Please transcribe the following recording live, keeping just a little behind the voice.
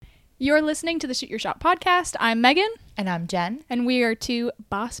You're listening to the Shoot Your Shot podcast. I'm Megan. And I'm Jen. And we are two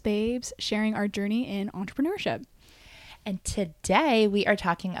boss babes sharing our journey in entrepreneurship. And today we are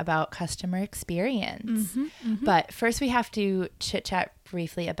talking about customer experience. But first we have to chit-chat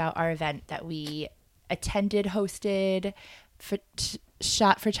briefly about our event that we attended, hosted,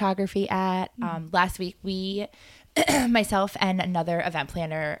 shot photography at. Last week we, myself and another event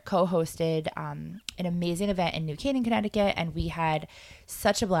planner, co-hosted an amazing event in New Canaan, Connecticut, and we had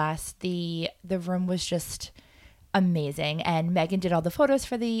such a blast. The room was just amazing, and Megan did all the photos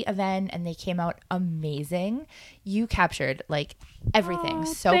for the event and they came out amazing. You captured like everything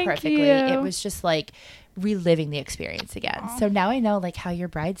so perfectly. You. It was just like reliving the experience again. So now I know like how your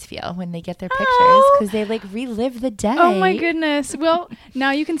brides feel when they get their pictures, because they like relive the day. Oh my goodness. Well,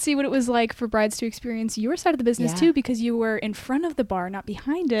 now you can see what it was like for brides to experience your side of the business too, because you were in front of the bar, not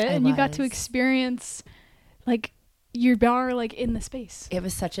behind it, and you got to experience like your bar like in the space. It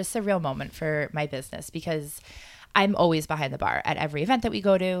was such a surreal moment for my business because I'm always behind the bar at every event that we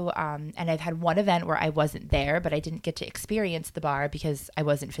go to. And I've had one event where I wasn't there, but I didn't get to experience the bar because I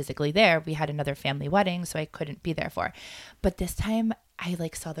wasn't physically there. We had another family wedding, so I couldn't be there for. But this time I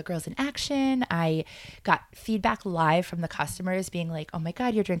like saw the girls in action. I got feedback live from the customers being like, oh my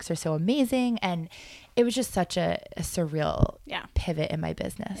God, your drinks are so amazing. And it was just such a surreal pivot in my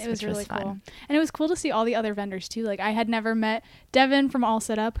business. It was really fun. cool. And it was cool to see all the other vendors too. Like I had never met Devin from All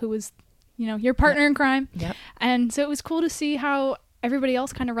Set Up, who was, you know, your partner in crime. Yep. And so it was cool to see how everybody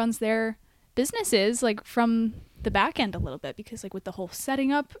else kind of runs their businesses, like from the back end a little bit, because like with the whole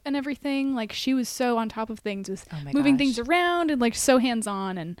setting up and everything, like she was so on top of things with moving things around and like so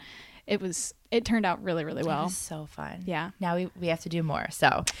hands-on, and it turned out really, really well. It was so fun. Yeah. Now we have to do more.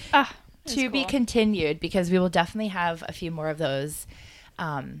 So to be cool. continued, because we will definitely have a few more of those.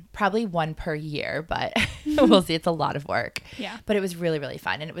 Probably one per year, but we'll see. It's a lot of work. Yeah. But it was really, really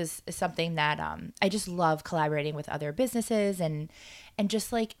fun. And it was something that I just love collaborating with other businesses and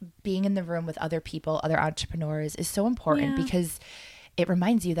just like being in the room with other people, other entrepreneurs is so important because it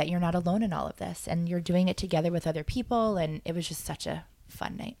reminds you that you're not alone in all of this and you're doing it together with other people. And it was just such a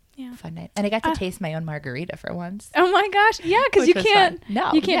fun night. Yeah. Fun night. And I got to taste my own margarita for once. Oh my gosh. Yeah. Cause you can't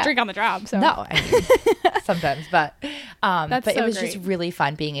drink on the job. So no, I mean, sometimes, but it was great. just really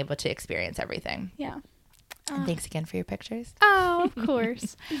fun being able to experience everything. Yeah. And thanks again for your pictures. Oh, of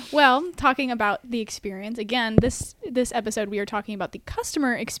course. Well, talking about the experience, again, this episode we are talking about the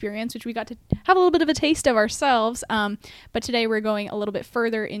customer experience, which we got to have a little bit of a taste of ourselves. But today we're going a little bit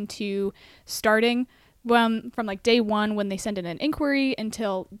further into starting from like day one when they send in an inquiry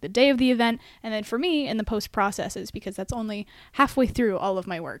until the day of the event. And then for me in the post processes, because that's only halfway through all of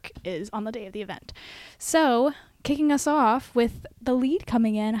my work is on the day of the event. So kicking us off with the lead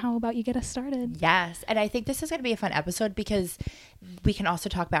coming in, how about you get us started? Yes. And I think this is going to be a fun episode because we can also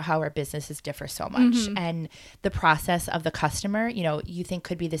talk about how our businesses differ so much and the process of the customer, you know, you think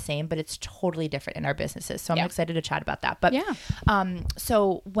could be the same, but it's totally different in our businesses. So I'm excited to chat about that. But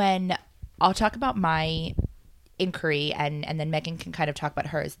so when I'll talk about my inquiry and then Megan can kind of talk about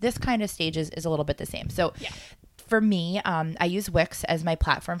hers. This kind of stages is a little bit the same. So for me, I use Wix as my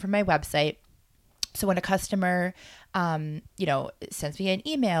platform for my website. So when a customer, sends me an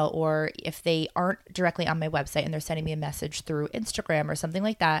email, or if they aren't directly on my website and they're sending me a message through Instagram or something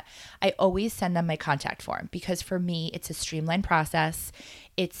like that, I always send them my contact form because for me, it's a streamlined process.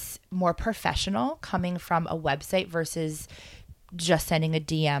 It's more professional coming from a website versus just sending a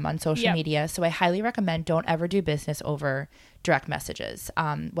DM on social media. So I highly recommend don't ever do business over direct messages,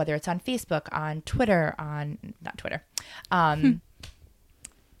 whether it's on Facebook, on Twitter,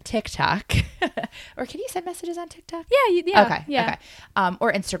 TikTok, or can you send messages on TikTok? Okay.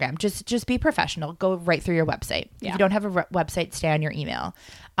 Or Instagram. Just be professional. Go right through your website. If you don't have a website, stay on your email.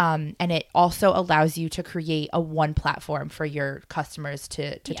 And it also allows you to create a one platform for your customers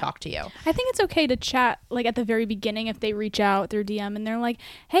to talk to you. I think it's okay to chat like at the very beginning if they reach out through DM and they're like,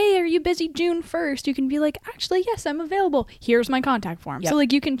 hey, are you busy June 1st? You can be like, actually, yes, I'm available. Here's my contact form. So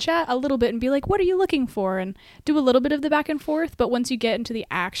like you can chat a little bit and be like, what are you looking for? And do a little bit of the back and forth. But once you get into the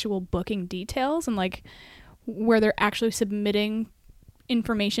actual booking details and like where they're actually submitting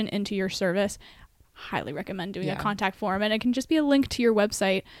information into your service, highly recommend doing a contact form, and it can just be a link to your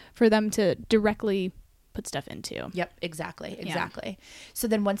website for them to directly put stuff into. Yep, exactly. So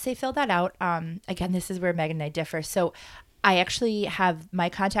then once they fill that out, again, this is where Megan and I differ. So I actually have my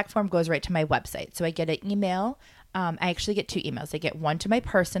contact form goes right to my website. So I get an email. I actually get 2 emails. I get one to my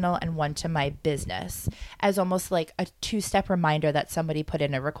personal and one to my business as almost like a 2-step reminder that somebody put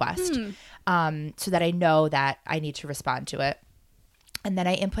in a request, so that I know that I need to respond to it. And then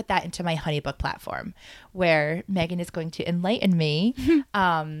I input that into my HoneyBook platform where Megan is going to enlighten me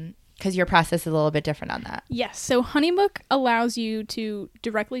because your process is a little bit different on that. Yes. So HoneyBook allows you to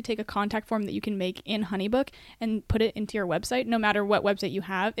directly take a contact form that you can make in HoneyBook and put it into your website, no matter what website you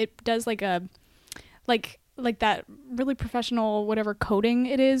have. It does like a like that really professional whatever coding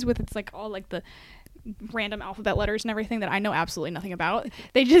it is with it's like all like the random alphabet letters and everything that I know absolutely nothing about.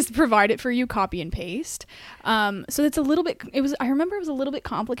 They just provide it for you, copy and paste. So it's a little bit, I remember it was a little bit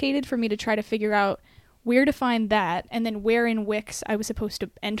complicated for me to try to figure out where to find that and then where in Wix I was supposed to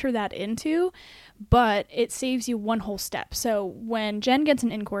enter that into, but it saves you one whole step. So when Jen gets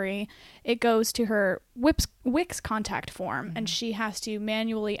an inquiry, it goes to her Wix contact form and she has to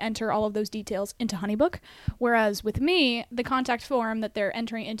manually enter all of those details into HoneyBook. Whereas with me, the contact form that they're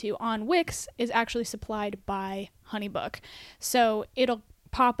entering into on Wix is actually supplied by HoneyBook. So it'll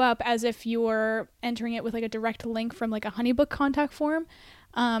pop up as if you're entering it with like a direct link from like a HoneyBook contact form.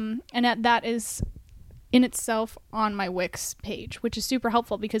 And that is in itself on my Wix page, which is super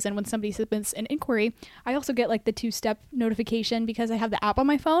helpful because then when somebody submits an inquiry, I also get like the 2-step notification because I have the app on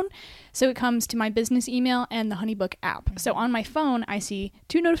my phone. So it comes to my business email and the HoneyBook app. So on my phone, I see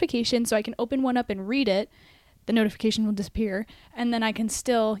 2 notifications, so I can open one up and read it. The notification will disappear. And then I can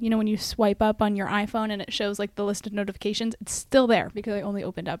still, when you swipe up on your iPhone and it shows like the list of notifications, it's still there because I only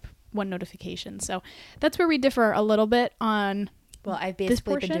opened up one notification. So that's where we differ a little bit on. Well, I've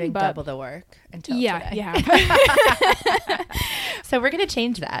basically been doing double the work until today. Yeah. So we're going to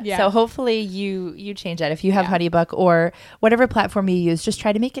change that. Yeah. So hopefully you change that. If you have HoneyBook or whatever platform you use, just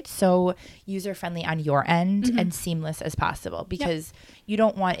try to make it so user-friendly on your end and seamless as possible because you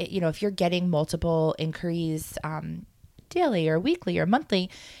don't want it, if you're getting multiple inquiries daily or weekly or monthly,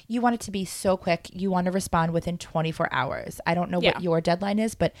 you want it to be so quick. You want to respond within 24 hours. I don't know what your deadline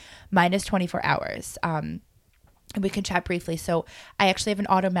is, but mine is 24 hours. And we can chat briefly. So I actually have an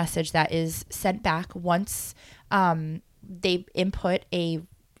auto message that is sent back once they input a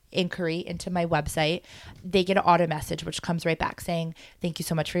inquiry into my website. They get an auto message, which comes right back saying, thank you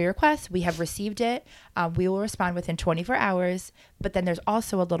so much for your request. We have received it. We will respond within 24 hours. But then there's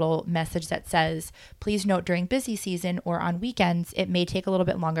also a little message that says, please note during busy season or on weekends, it may take a little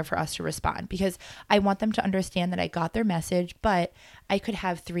bit longer for us to respond because I want them to understand that I got their message, but I could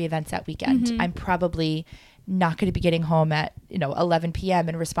have 3 events that weekend. I'm probably not going to be getting home at 11 p.m.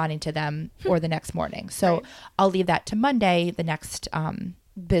 and responding to them or the next morning. So I'll leave that to Monday, the next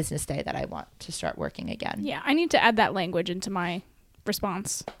business day that I want to start working again. Yeah, I need to add that language into my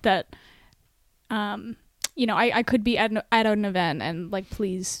response that I could be at an event and like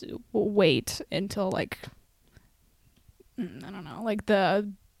please wait until like I don't know, like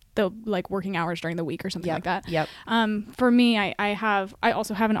the like working hours during the week or something like that. Yep. For me, I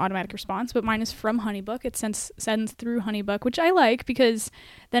also have an automatic response, but mine is from HoneyBook. It sends through HoneyBook, which I like because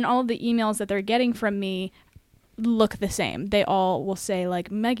then all of the emails that they're getting from me look the same. They all will say like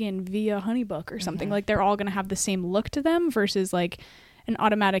Megan via HoneyBook or something. Like they're all going to have the same look to them versus like an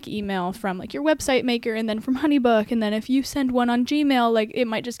automatic email from like your website maker and then from HoneyBook. And then if you send one on Gmail, like it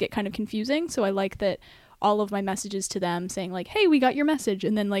might just get kind of confusing. So I like that all of my messages to them saying like, hey, we got your message.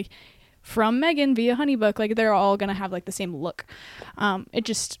 And then like from Megan via HoneyBook, like they're all going to have like the same look.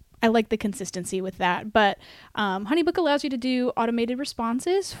 I like the consistency with that. But HoneyBook allows you to do automated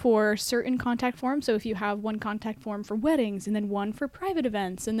responses for certain contact forms. So if you have one contact form for weddings and then one for private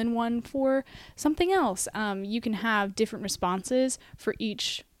events and then one for something else, you can have different responses for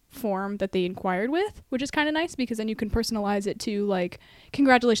each form that they inquired with, which is kind of nice because then you can personalize it to like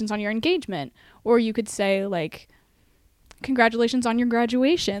congratulations on your engagement, or you could say like congratulations on your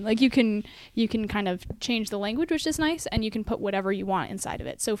graduation. Like you can kind of change the language, which is nice, and you can put whatever you want inside of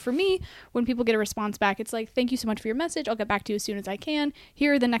it. So for me, when people get a response back, it's like, thank you so much for your message, I'll get back to you as soon as I can,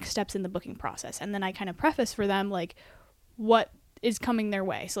 here are the next steps in the booking process. And then I kind of preface for them like what is coming their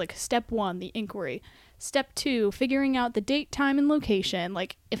way. So like step 1, the inquiry. Step 2, figuring out the date, time, and location,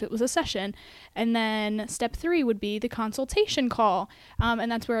 like if it was a session. And then step 3 would be the consultation call.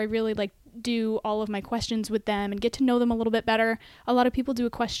 And that's where I really like do all of my questions with them and get to know them a little bit better. A lot of people do a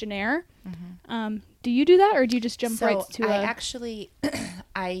questionnaire. Do you do that or do you just jump right to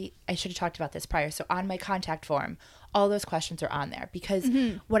I should have talked about this prior. So on my contact form, all those questions are on there because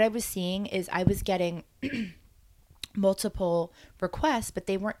what I was seeing is I was getting multiple requests, but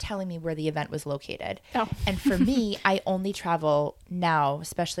they weren't telling me where the event was located. And for me, I only travel now,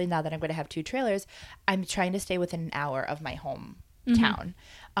 especially now that I'm going to have 2 trailers, I'm trying to stay within an hour of my home town.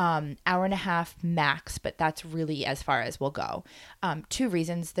 Hour and a half max, but that's really as far as we'll go. 2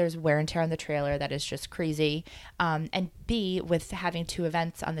 reasons. There's wear and tear on the trailer that is just crazy. And B, with having 2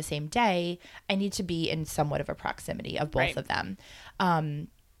 events on the same day, I need to be in somewhat of a proximity of both of them.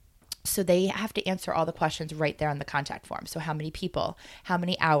 So they have to answer all the questions right there on the contact form. So how many people, how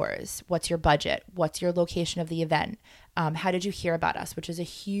many hours, what's your budget, what's your location of the event, how did you hear about us, which is a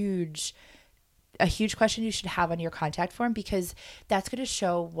huge question you should have on your contact form, because that's going to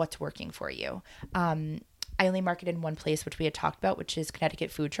show what's working for you. I only market in one place, which we had talked about, which is Connecticut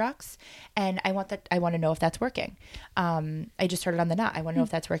food trucks. And I want to know if that's working. I just started on the Knot. I want to know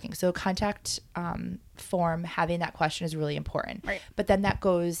if that's working. So contact form, having that question is really important. Right. But then that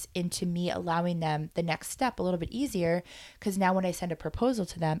goes into me allowing them the next step a little bit easier, because now when I send a proposal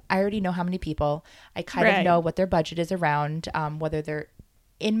to them, I already know how many people. I kind of know what their budget is around, whether they're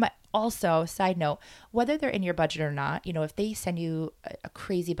in my, also, side note, whether they're in your budget or not, if they send you a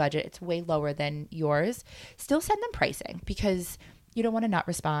crazy budget, it's way lower than yours, still send them pricing, because you don't want to not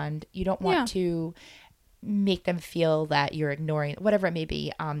respond. You don't want to make them feel that you're ignoring whatever it may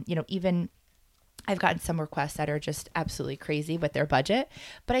be. Even I've gotten some requests that are just absolutely crazy with their budget,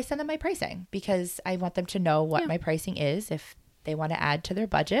 but I send them my pricing because I want them to know what my pricing is. If they want to add to their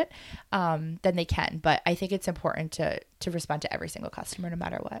budget, then they can. But I think it's important to respond to every single customer, no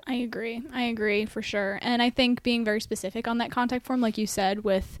matter what. I agree for sure. And I think being very specific on that contact form, like you said,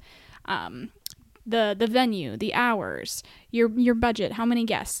 with the venue, the hours, your budget, how many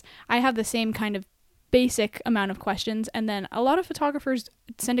guests. I have the same kind of basic amount of questions, and then a lot of photographers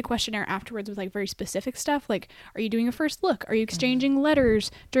send a questionnaire afterwards with like very specific stuff, like, are you doing a first look? Are you exchanging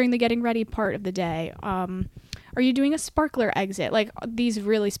letters during the getting ready part of the day? Are you doing a sparkler exit? Like these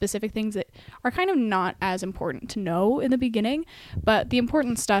really specific things that are kind of not as important to know in the beginning, but the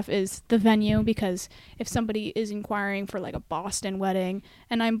important stuff is the venue, because if somebody is inquiring for like a Boston wedding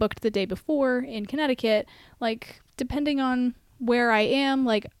and I'm booked the day before in Connecticut, like depending on where I am,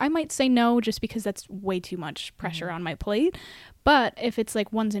 like I might say no just because that's way too much pressure on my plate. But if it's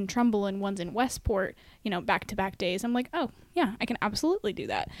like one's in Trumbull and one's in Westport, back-to-back days, I'm like, oh yeah, I can absolutely do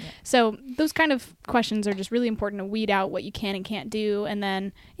that. Yeah. So those kind of questions are just really important to weed out what you can and can't do. And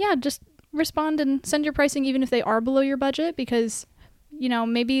then, just respond and send your pricing even if they are below your budget, because,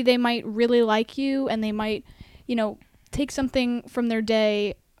 maybe they might really like you and they might, take something from their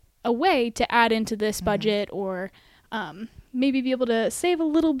day away to add into this budget, or maybe be able to save a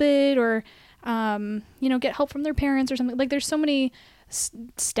little bit, or get help from their parents or something. Like there's so many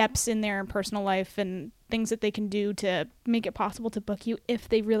steps in their personal life and things that they can do to make it possible to book you if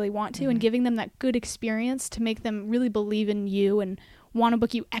they really want to, and giving them that good experience to make them really believe in you and want to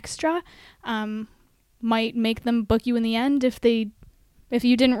book you extra might make them book you in the end if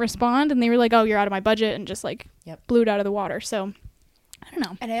you didn't respond and they were like, oh, you're out of my budget, and just like blew it out of the water. So I don't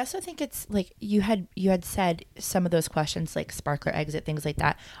know. And I also think it's like you had said some of those questions, like sparkler exit, things like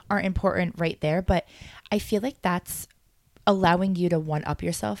that, are important right there. But I feel like that's allowing you to one up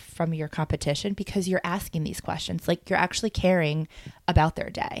yourself from your competition, because you're asking these questions. Like you're actually caring about their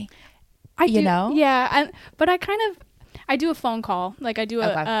day. Yeah. But I do a phone call. Like I do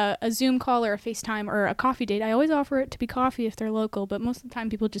a Zoom call or a FaceTime or a coffee date. I always offer it to be coffee if they're local, but most of the time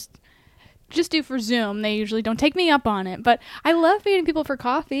people just do for Zoom. They usually don't take me up on it, but I love meeting people for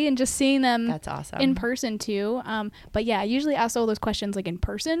coffee and just seeing them. That's awesome. In person too. But yeah, I usually ask all those questions like in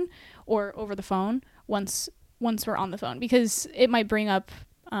person or over the phone once we're on the phone, because it might bring up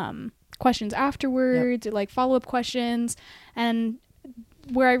questions afterwards, or like follow-up questions. And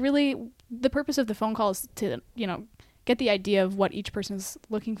where the purpose of the phone call is to, get the idea of what each person's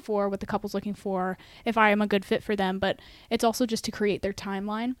looking for, what the couple's looking for, if I am a good fit for them. But it's also just to create their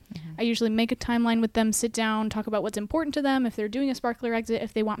timeline. I usually make a timeline with them, sit down, talk about what's important to them, if they're doing a sparkler exit,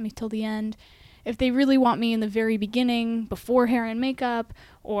 if they want me till the end, if they really want me in the very beginning before hair and makeup,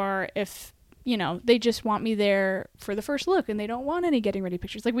 or if they just want me there for the first look and they don't want any getting ready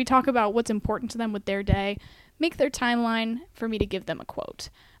pictures. Like we talk about what's important to them with their day, make their timeline for me to give them a quote.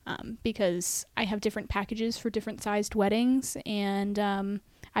 Because I have different packages for different sized weddings, and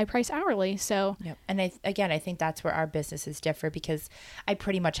I price hourly. So, and I think that's where our businesses differ, because I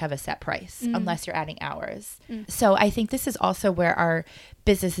pretty much have a set price unless you're adding hours. So I think this is also where our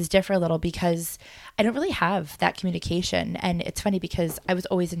businesses differ a little, because I don't really have that communication. And it's funny because I was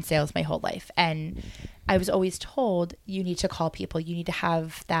always in sales my whole life, and I was always told you need to call people, you need to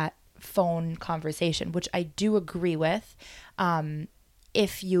have that phone conversation, which I do agree with.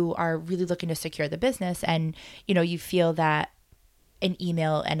 If you are really looking to secure the business and, you feel that an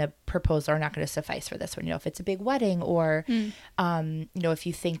email and a proposal are not going to suffice for this one, if it's a big wedding, or, if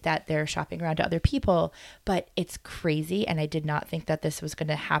you think that they're shopping around to other people. But it's crazy. And I did not think that this was going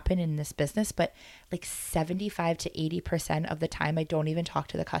to happen in this business, but like 75 to 80% of the time, I don't even talk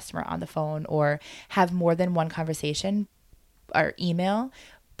to the customer on the phone or have more than one conversation or email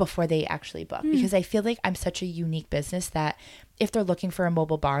before they actually book, because I feel like I'm such a unique business that if they're looking for a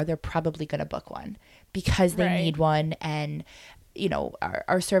mobile bar, they're probably going to book one because they need one. And, you know,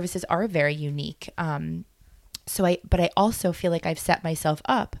 our services are very unique. But I also feel like I've set myself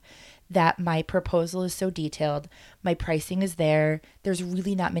up that my proposal is so detailed. My pricing is there. There's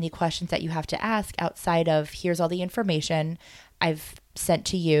really not many questions that you have to ask outside of here's all the information I've sent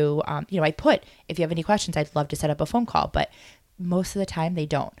to you. You know, I put, if you have any questions, I'd love to set up a phone call, but most of the time they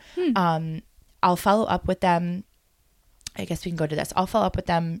don't. I'll follow up with them. I guess we can go to this. I'll follow up with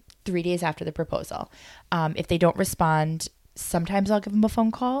them 3 days after the proposal. If they don't respond, sometimes I'll give them a phone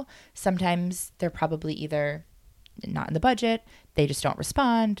call. Sometimes they're probably either not in the budget, they just don't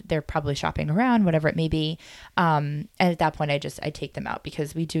respond, they're probably shopping around, whatever it may be. And at that point, I take them out,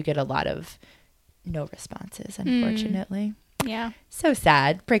 because we do get a lot of no responses, unfortunately. Yeah. So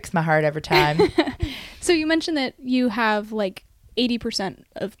sad. Breaks my heart every time. So you mentioned that you have like 80%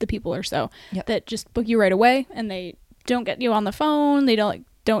 of the people or so that just book you right away, and they don't get you on the phone. They don't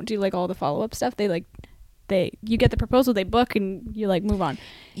do like all the follow-up stuff. You get the proposal, they book, and you like move on.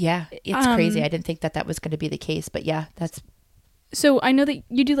 Yeah, it's crazy. I didn't think that was going to be the case, but yeah, that's. So I know that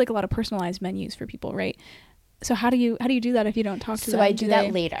you do like a lot of personalized menus for people, right? So how do you do that if you don't talk to them? So I do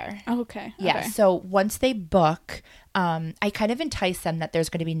that later. Oh, okay. Yeah. Okay. So once they book, I kind of entice them that there's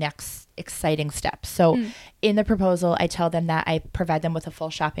going to be next exciting steps. So in the proposal, I tell them that I provide them with a full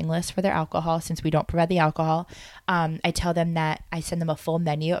shopping list for their alcohol, since we don't provide the alcohol. I tell them that I send them a full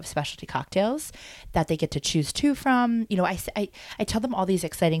menu of specialty cocktails that they get to choose two from. You know, I tell them all these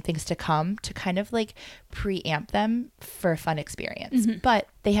exciting things to come, to kind of like preamp them for a fun experience. But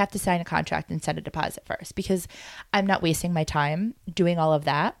they have to sign a contract and send a deposit first, because I'm not wasting my time doing all of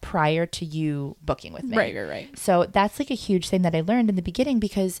that prior to you booking with me. Right. So that's like a huge thing that I learned in the beginning,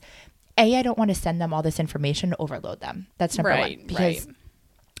 because I don't want to send them all this information to overload them. That's number one. Because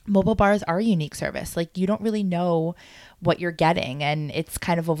mobile bars are a unique service. Like, you don't really know what you're getting, and it's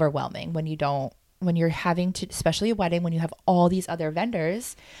kind of overwhelming when you're having to, especially a wedding, when you have all these other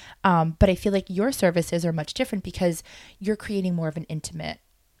vendors. But I feel like your services are much different, because you're creating more of an intimate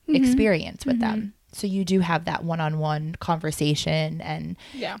experience with them. So you do have that one-on-one conversation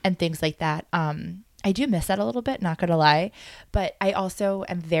and things like that. I do miss that a little bit, not gonna lie, but I also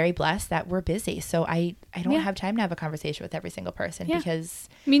am very blessed that we're busy. So I don't have time to have a conversation with every single person, because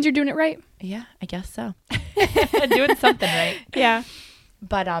it means you're doing it right. Yeah, I guess so. Doing something right. Yeah.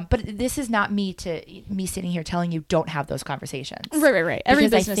 But this is not me sitting here telling you don't have those conversations. Right. Every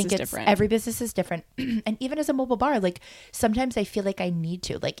business is different. Every business is different. And even as a mobile bar, like, sometimes I feel like I need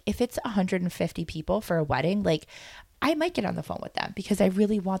to, like, if it's 150 people for a wedding, like, I might get on the phone with them, because I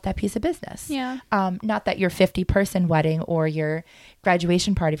really want that piece of business. Yeah. Not that your 50-person wedding or your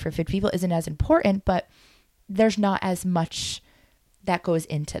graduation party for 50 people isn't as important, but there's not as much that goes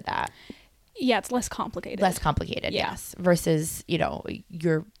into that. Yeah, it's less complicated. Yes. Versus, you know,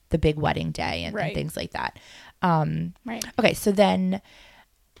 the big wedding day and things like that. Right. Okay, so then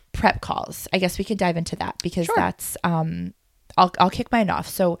prep calls. I guess we can dive into that, because that's I'll kick mine off.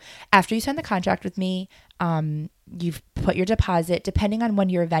 So after you sign the contract with me, you've put your deposit. Depending on when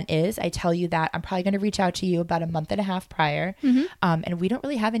your event is, I tell you that I'm probably going to reach out to you about a month and a half prior. And we don't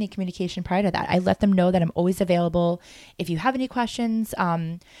really have any communication prior to that. I let them know that I'm always available if you have any questions.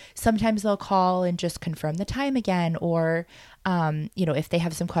 Sometimes they'll call and just confirm the time again, or you know, if they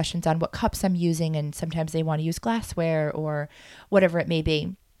have some questions on what cups I'm using, and sometimes they want to use glassware or whatever it may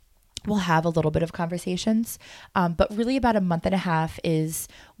be. We'll have a little bit of conversations, but really about a month and a half is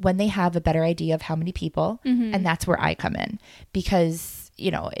when they have a better idea of how many people, and that's where I come in, because, you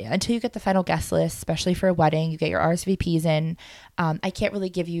know, until you get the final guest list, especially for a wedding, you get your RSVPs in. I can't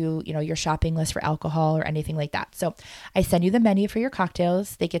really give you, you know, your shopping list for alcohol or anything like that. So I send you the menu for your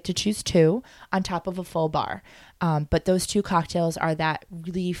cocktails. They get to choose two on top of a full bar. But those two cocktails are that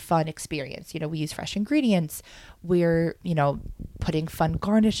really fun experience. You know, we use fresh ingredients. We're, you know, putting fun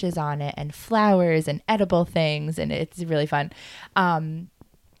garnishes on it and flowers and edible things, and it's really fun.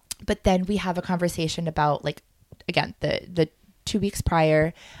 But then we have a conversation about, like, again, the 2 weeks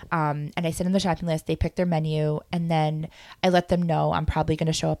prior, and I send them the shopping list. They pick their menu, and then I let them know I'm probably going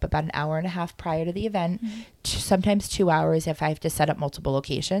to show up about an hour and a half prior to the event, sometimes 2 hours if I have to set up multiple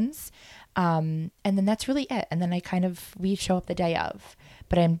locations. And then that's really it. And then we show up the day of,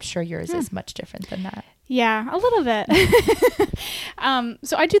 but I'm sure yours is much different than that. Yeah, a little bit.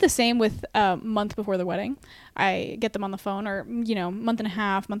 So I do the same with a month before the wedding. I get them on the phone, or, you know, month and a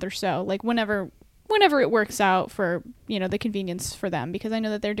half, month or so, like whenever whenever it works out for, the convenience for them, because I know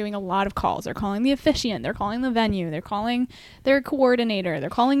that they're doing a lot of calls. They're calling the officiant, they're calling the venue, they're calling their coordinator, they're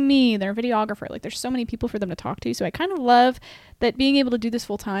calling me, their videographer. Like, there's so many people for them to talk to. So I kind of love that being able to do this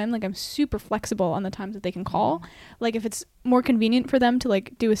full time. Like, I'm super flexible on the times that they can call. Like, if it's more convenient for them to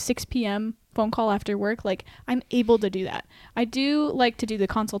like do a 6 p.m. phone call after work, like, I'm able to do that. I do like to do the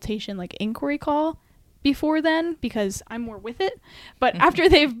consultation, like inquiry call before then, because I'm more with it. But after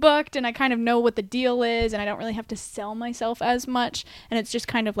they've booked and I kind of know what the deal is and I don't really have to sell myself as much, and it's just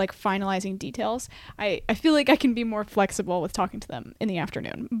kind of like finalizing details, I feel like I can be more flexible with talking to them in the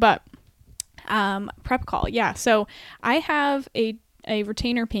afternoon. But prep call, yeah. So I have a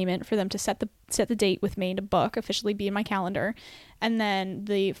retainer payment for them to set the date with me to book, officially be in my calendar. And then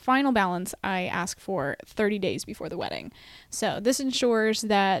the final balance I ask for 30 days before the wedding. So this ensures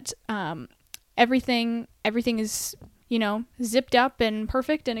that everything is, zipped up and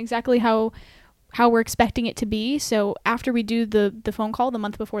perfect and exactly how we're expecting it to be. So after we do the phone call the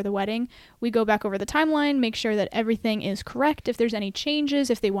month before the wedding, we go back over the timeline, make sure that everything is correct. If there's any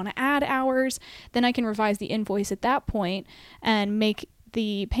changes, if they want to add hours, then I can revise the invoice at that point and make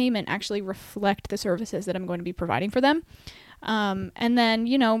the payment actually reflect the services that I'm going to be providing for them. And then,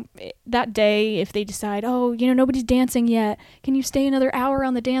 that day, if they decide, nobody's dancing yet, can you stay another hour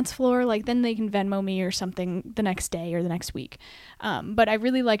on the dance floor? Like, then they can Venmo me or something the next day or the next week. But I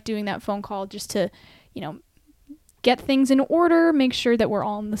really like doing that phone call just to, get things in order, make sure that we're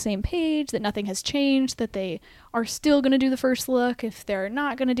all on the same page, that nothing has changed, that they are still going to do the first look. If they're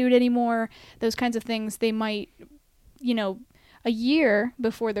not going to do it anymore, those kinds of things, they might, a year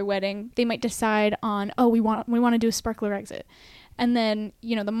before their wedding, they might decide on, we want to do a sparkler exit. And then,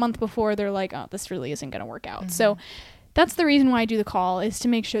 the month before, they're like, this really isn't going to work out. Mm-hmm. So that's the reason why I do the call, is to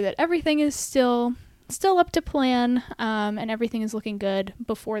make sure that everything is still up to plan, and everything is looking good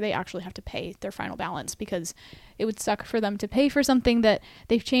before they actually have to pay their final balance, because it would suck for them to pay for something that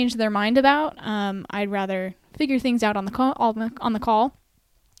they've changed their mind about. I'd rather figure things out on the call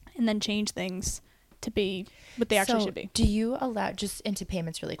and then change things to be what they actually should be. Do you allow, just into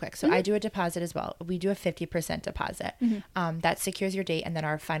payments really quick, so I do a deposit as well. We do a 50% deposit. That secures your date, and then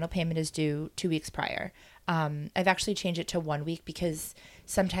our final payment is due 2 weeks prior. I've actually changed it to 1 week because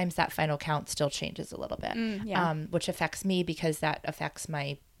sometimes that final count still changes a little bit, which affects me because that affects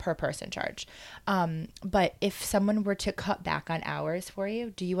my per person charge. But if someone were to cut back on hours for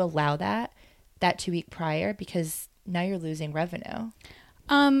you, do you allow that 2 week prior? Because now you're losing revenue.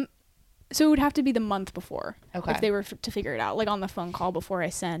 So it would have to be the month before, if they were to figure it out, like on the phone call before I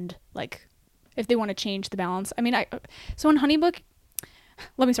send, like, if they want to change the balance. I mean, so on Honeybook,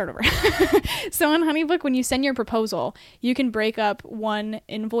 let me start over. So on Honeybook, when you send your proposal, you can break up one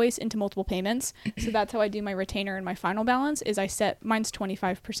invoice into multiple payments. So that's how I do my retainer and my final balance, is I set, mine's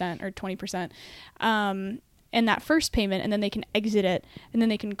 25% or 20%. In that first payment, and then they can exit it, and then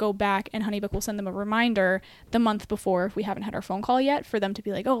they can go back, and Honeybook will send them a reminder the month before, if we haven't had our phone call yet, for them to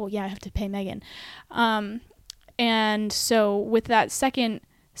be like, I have to pay Megan. And so with that second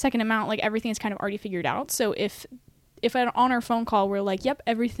amount, like, everything is kind of already figured out. So if on our phone call we're like, yep,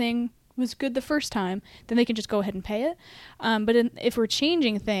 everything was good the first time, then they can just go ahead and pay it. But if we're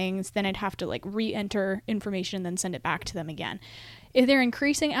changing things, then I'd have to like re-enter information and then send it back to them again. If they're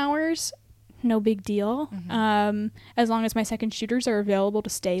increasing hours, no big deal. As long as my second shooters are available to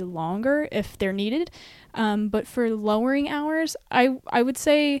stay longer if they're needed. But for lowering hours, I would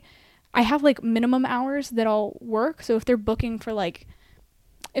say I have like minimum hours that I'll work. So if they're booking for like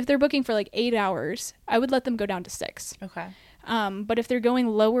 8 hours, I would let them go down to 6. Okay. But if they're going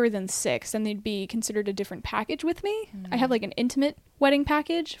lower than 6, then they'd be considered a different package with me. I have like an intimate wedding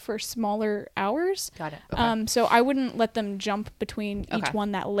package for smaller hours. Got it. Okay. So I wouldn't let them jump between each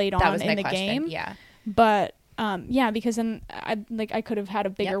one that late on in the game. Yeah. But because then I could have had a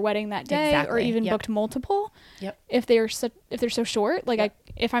bigger wedding that day, or even booked multiple. Yep. If they're so short, like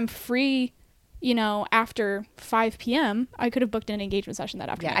if I'm free, after 5 p.m., I could have booked an engagement session that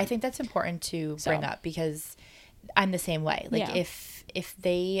afternoon. Yeah, I think that's important to bring up, because I'm the same way. Like, if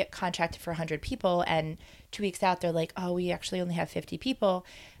they contracted for 100 people and 2 weeks out they're like, we actually only have 50 people.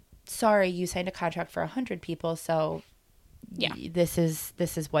 Sorry, you signed a contract for 100 people, so this is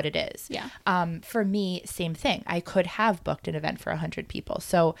what it is. Yeah. For me, same thing. I could have booked an event for 100 people.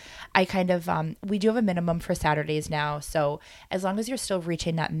 So I kind of we do have a minimum for Saturdays now. So as long as you're still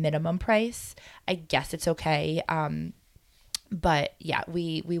reaching that minimum price, I guess it's okay. But yeah,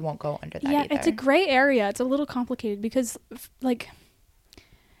 we won't go under that either. It's a gray area. It's a little complicated because I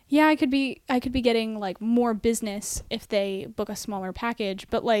could be getting like more business if they book a smaller package,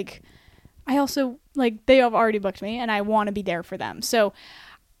 but like I also, like, they have already booked me and I want to be there for them. So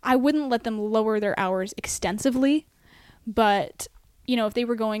I wouldn't let them lower their hours extensively, but if they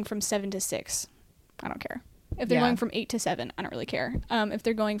were going from 7 to 6, I don't care. If they're going from 8 to 7, I don't really care. If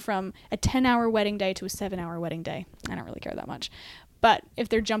they're going from a 10-hour wedding day to a 7-hour wedding day, I don't really care that much. But if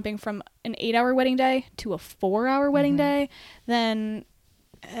they're jumping from an 8-hour wedding day to a 4-hour wedding day, then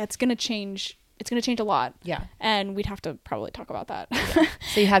it's going to change. It's going to change a lot. Yeah. And we'd have to probably talk about that. Yeah.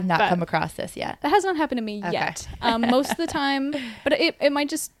 So you have not come across this yet? That has not happened to me yet. Most of the time, but it might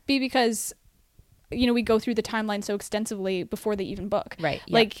just be because, we go through the timeline so extensively before they even book. Right.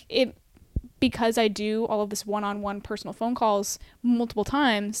 Yeah. Like because I do all of this one-on-one personal phone calls multiple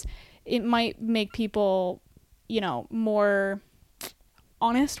times, it might make people, more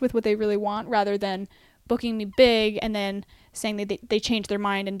honest with what they really want rather than booking me big and then saying they change their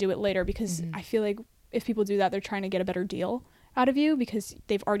mind and do it later, because I feel like if people do that, they're trying to get a better deal out of you because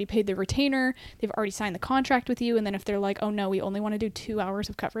they've already paid their retainer, they've already signed the contract with you, and then if they're like, oh no, we only want to do 2 hours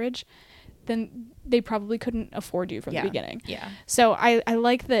of coverage, then they probably couldn't afford you from the beginning. Yeah. So I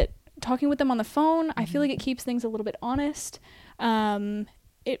like that talking with them on the phone, I feel like it keeps things a little bit honest.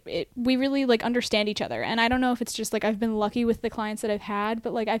 We really like understand each other, and I don't know if it's just like I've been lucky with the clients that I've had,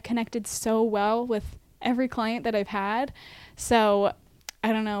 but like I've connected so well with every client that I've had. So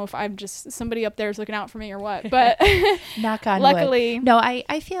I don't know if I'm just somebody up there is looking out for me or what, but knock on luckily wood. No,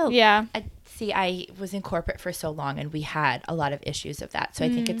 I feel see, I was in corporate for so long and we had a lot of issues of that. So I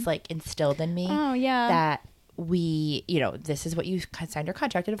think it's like instilled in me that we, this is what you signed your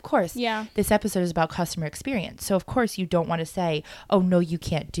contract. And of course, this episode is about customer experience. So of course you don't want to say, oh no, you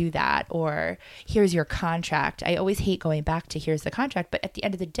can't do that. Or here's your contract. I always hate going back to here's the contract, but at the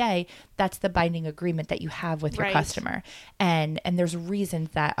end of the day, that's the binding agreement that you have with your customer. And there's reasons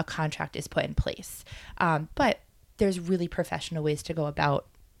that a contract is put in place. But there's really professional ways to go about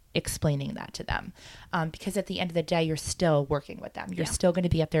explaining that to them, because at the end of the day, you're still working with them. You're still going to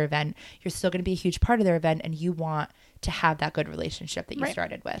be at their event. You're still going to be a huge part of their event, and you want to have that good relationship that you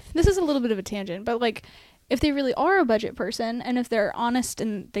started with. This is a little bit of a tangent, but like if they really are a budget person and if they're honest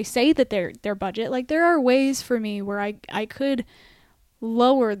and they say that they're budget, like there are ways for me where I could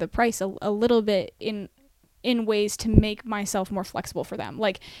lower the price a little bit in ways to make myself more flexible for them.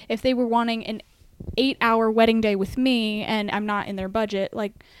 Like if they were wanting an 8-hour wedding day with me and I'm not in their budget,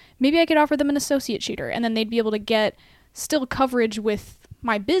 like maybe I could offer them an associate shooter and then they'd be able to get still coverage with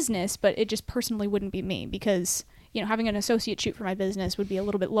my business, but it just personally wouldn't be me, because having an associate shoot for my business would be a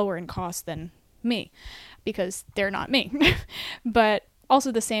little bit lower in cost than me because they're not me. But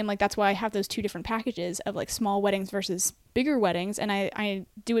also the same, like that's why I have those two different packages of like small weddings versus bigger weddings, and I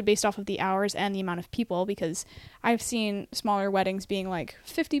do it based off of the hours and the amount of people, because I've seen smaller weddings being like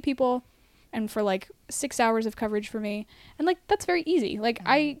 50 people and for like 6 hours of coverage for me. And like, that's very easy. Like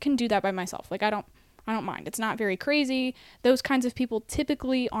I can do that by myself. Like I don't mind. It's not very crazy. Those kinds of people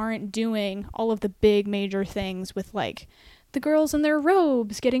typically aren't doing all of the big major things with like the girls in their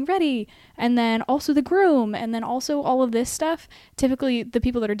robes getting ready and then also the groom and then also all of this stuff. Typically the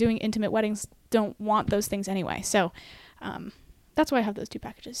people that are doing intimate weddings don't want those things anyway. So, that's why I have those two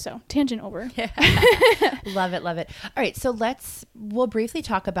packages. So tangent over. Love it. Love it. All right. So we'll briefly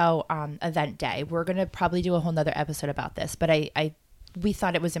talk about event day. We're going to probably do a whole nother episode about this, but we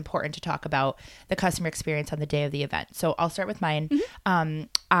thought it was important to talk about the customer experience on the day of the event. So I'll start with mine.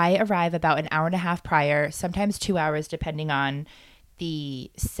 I arrive about an hour and a half prior, sometimes 2 hours, depending on the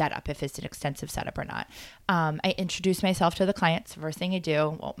setup, if it's an extensive setup or not. I introduce myself to the clients. First thing I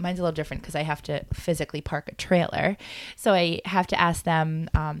do, well, mine's a little different because I have to physically park a trailer. So I have to ask them,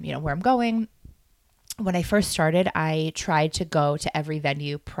 where I'm going. When I first started, I tried to go to every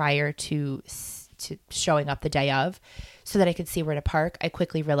venue prior to showing up the day of so that I could see where to park. I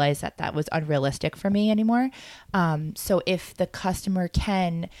quickly realized that was unrealistic for me anymore. So if the customer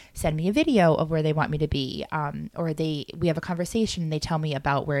can send me a video of where they want me to be, or we have a conversation and they tell me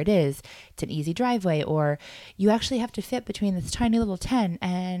about where it is, it's an easy driveway, or you actually have to fit between this tiny little tent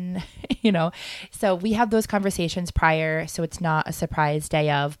and, so we have those conversations prior. So it's not a surprise day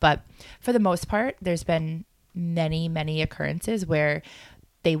of, but for the most part, there's been many, many occurrences where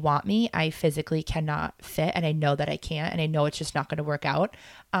they want me, I physically cannot fit, and I know that I can't, and I know it's just not going to work out.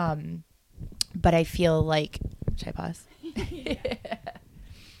 But I feel like, should I pause?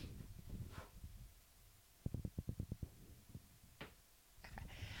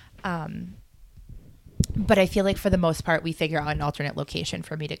 But I feel like for the most part, we figure out an alternate location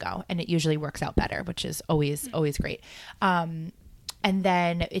for me to go, and it usually works out better, which is always great. And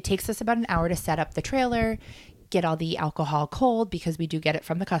then it takes us about an hour to set up the trailer, get all the alcohol cold because we do get it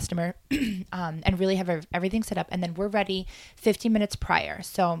from the customer, and really have everything set up. And then we're ready 15 minutes prior.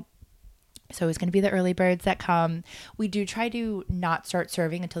 So So it's going to be the early birds that come. We do try to not start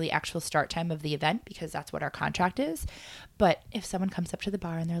serving until the actual start time of the event because that's what our contract is. But if someone comes up to the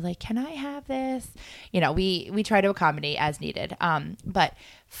bar and they're like, can I have this? We try to accommodate as needed. But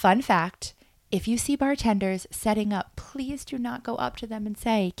fun fact, if you see bartenders setting up, please do not go up to them and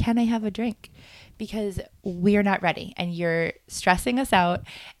say, can I have a drink? Because we're not ready and you're stressing us out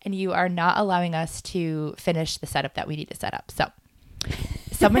and you are not allowing us to finish the setup that we need to set up. So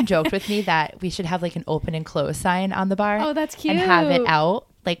someone joked with me that we should have like an open and close sign on the bar. Oh, that's cute. And have it out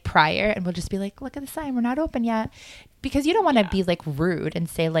like prior, and we'll just be like, look at the sign, we're not open yet. Because you don't want to be like rude and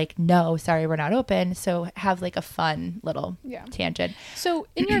say like, no, sorry, we're not open. So have like a fun little tangent. So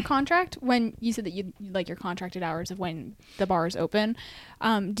in your contract, when you said that you like your contracted hours of when the bar is open,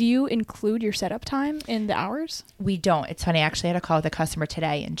 do you include your setup time in the hours? We don't. It's funny. I actually had a call with a customer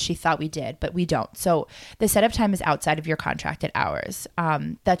today and she thought we did, but we don't. So the setup time is outside of your contracted hours.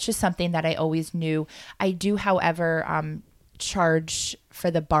 That's just something that I always knew. I do, however, charge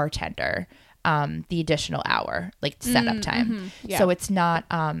for the bartender the additional hour, like setup time. Mm-hmm. Yeah. So it's not,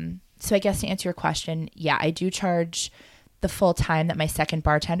 so I guess to answer your question, yeah, I do charge the full time that my second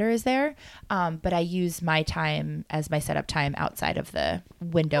bartender is there. But I use my time as my setup time outside of the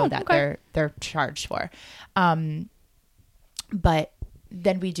window they're charged for. But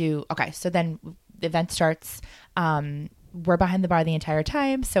then we do, so then the event starts, we're behind the bar the entire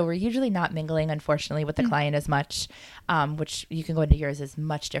time. So we're usually not mingling, unfortunately, with the client as much, which you can go into yours is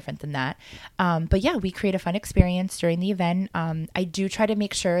much different than that. But yeah, we create a fun experience during the event. I do try to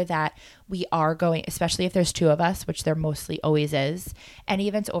make sure that we are going, especially if there's two of us, which there mostly always is. Any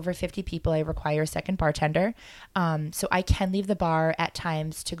events over 50 people, I require a second bartender. So I can leave the bar at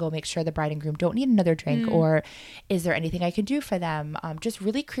times to go make sure the bride and groom don't need another drink, or is there anything I can do for them? Just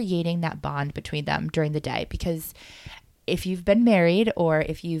really creating that bond between them during the day, because if you've been married or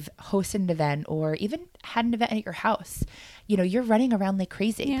if you've hosted an event or even had an event at your house, you're running around like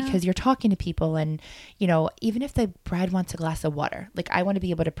crazy because you're talking to people. And, even if the bride wants a glass of water, like I want to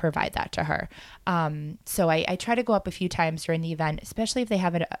be able to provide that to her. So I try to go up a few times during the event, especially if they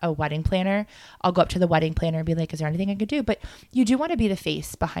have a wedding planner. I'll go up to the wedding planner and be like, is there anything I could do? But you do want to be the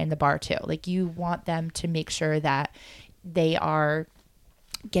face behind the bar too. Like you want them to make sure that they are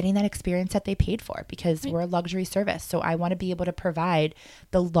getting that experience that they paid for, because we're a luxury service. So I want to be able to provide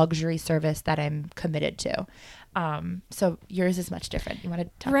the luxury service that I'm committed to. So yours is much different. You want to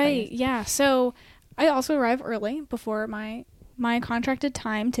talk about yours? Yeah. So I also arrive early before my contracted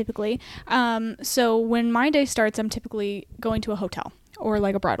time typically. So when my day starts, I'm typically going to a hotel or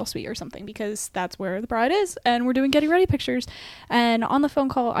like a bridal suite or something, because that's where the bride is and we're doing getting ready pictures. And on the phone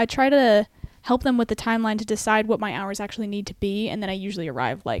call, I try to help them with the timeline to decide what my hours actually need to be. And then I usually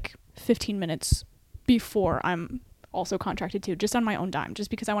arrive like 15 minutes before I'm also contracted to, just on my own dime,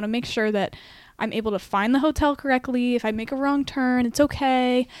 just because I want to make sure that I'm able to find the hotel correctly. If I make a wrong turn, it's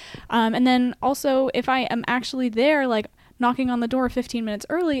okay. And then also if I am actually there, like knocking on the door 15 minutes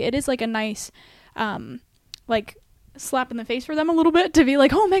early, it is like a nice, like slap in the face for them a little bit to be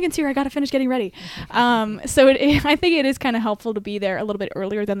like, oh, Megan's here, I gotta finish getting ready. So I think it is kind of helpful to be there a little bit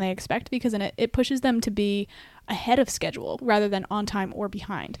earlier than they expect, because then it pushes them to be ahead of schedule rather than on time or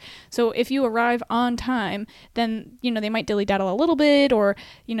behind. So if you arrive on time, then they might dilly-daddle a little bit, or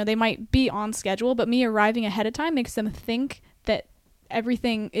they might be on schedule, but me arriving ahead of time makes them think that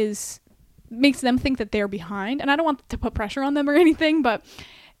makes them think that they're behind. And I don't want to put pressure on them or anything, but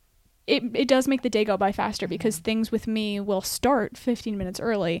it does make the day go by faster, because things with me will start 15 minutes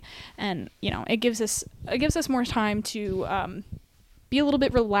early, and it gives us more time to be a little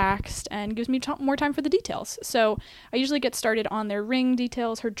bit relaxed, and gives me more time for the details. So I usually get started on their ring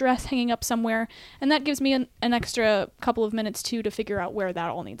details, her dress hanging up somewhere, and that gives me an extra couple of minutes too to figure out where that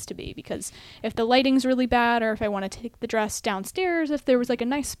all needs to be, because if the lighting's really bad, or if I want to take the dress downstairs, if there was like a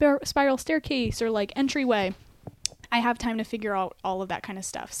nice spiral staircase or like entryway, I have time to figure out all of that kind of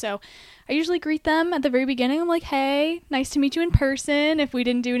stuff. So I usually greet them at the very beginning. I'm like, hey, nice to meet you in person, if we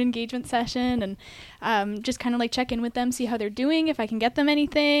didn't do an engagement session, and just kind of like check in with them, see how they're doing, if I can get them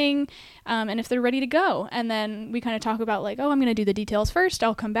anything, and if they're ready to go. And then we kind of talk about like, oh, I'm going to do the details first.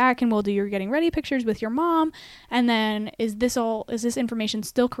 I'll come back and we'll do your getting ready pictures with your mom. And then is this information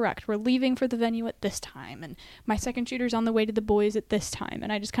still correct? We're leaving for the venue at this time, and my second shooter's on the way to the boys at this time.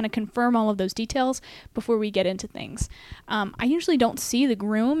 And I just kind of confirm all of those details before we get into things. I usually don't see the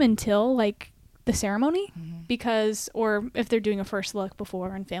groom until like the ceremony, or if they're doing a first look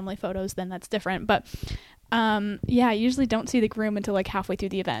before and family photos, then that's different. But Yeah, I usually don't see the groom until like halfway through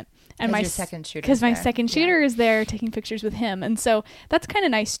the event. And your second shooter, because my second shooter is there taking pictures with him, and so that's kind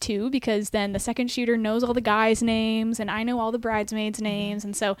of nice too, because then the second shooter knows all the guys' names and I know all the bridesmaids' names,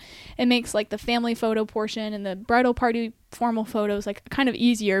 and so it makes like the family photo portion and the bridal party formal photos like kind of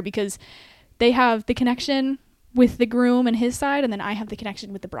easier, because they have the connection with the groom and his side, and then I have the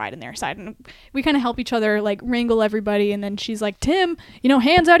connection with the bride and their side, and we kind of help each other like wrangle everybody. And then she's like, Tim,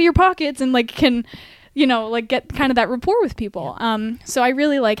 hands out of your pockets, and like can like get kind of that rapport with people. So I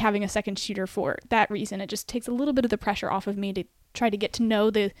really like having a second shooter for that reason. It just takes a little bit of the pressure off of me to try to get to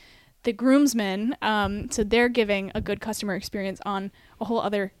know the groomsmen, so they're giving a good customer experience on a whole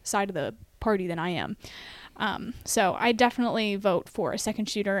other side of the party than I am. So I definitely vote for a second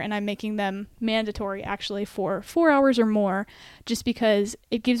shooter, and I'm making them mandatory actually for 4 hours or more, just because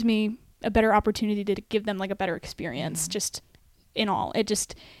it gives me a better opportunity to give them like a better experience. Just in all,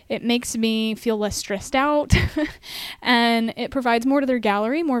 it makes me feel less stressed out and it provides more to their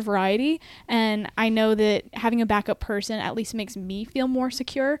gallery, more variety. And I know that having a backup person at least makes me feel more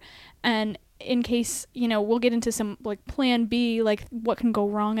secure. And in case, we'll get into some like plan B, like what can go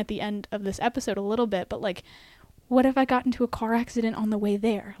wrong at the end of this episode a little bit, but like, what if I got into a car accident on the way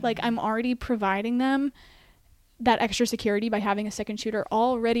there? Like, I'm already providing them that extra security by having a second shooter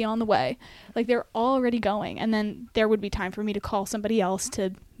already on the way. Like, they're already going, and then there would be time for me to call somebody else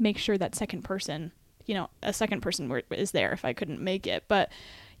to make sure that second person, a second person is there if I couldn't make it. But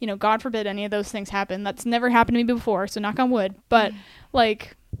God forbid any of those things happen. That's never happened to me before, so knock on wood. But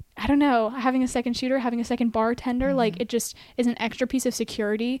like, I don't know, having a second shooter, having a second bartender, like, it just is an extra piece of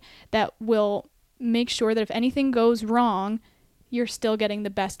security that will make sure that if anything goes wrong, you're still getting the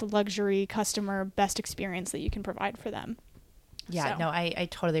best luxury customer, best experience that you can provide for them. Yeah, no, I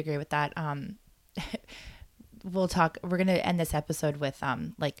totally agree with that. We're going to end this episode with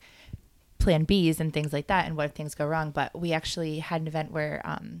like plan Bs and things like that, and what if things go wrong. But we actually had an event where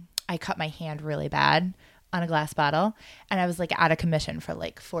I cut my hand really bad on a glass bottle, and I was like out of commission for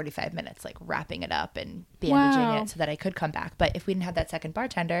like 45 minutes, like wrapping it up and bandaging it so that I could come back. But if we didn't have that second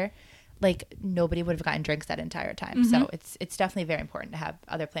bartender, like nobody would have gotten drinks that entire time. So it's definitely very important to have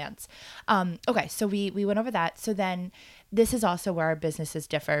other plans. Okay, so we went over that. So then this is also where our businesses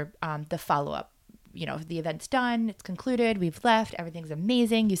differ. The follow-up, the event's done, it's concluded, we've left, everything's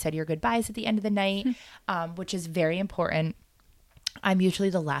amazing. You said your goodbyes at the end of the night, which is very important. I'm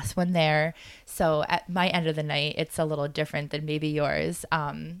usually the last one there. So at my end of the night, it's a little different than maybe yours,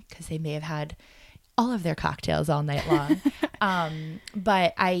 because they may have had all of their cocktails all night long.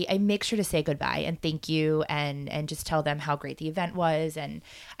 But I make sure to say goodbye and thank you and just tell them how great the event was. And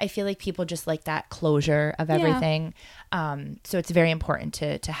I feel like people just like that closure of everything. So it's very important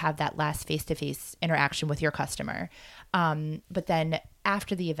to have that last face-to-face interaction with your customer. But then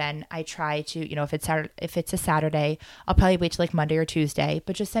after the event, I try to, if it's a Saturday, I'll probably wait till like Monday or Tuesday,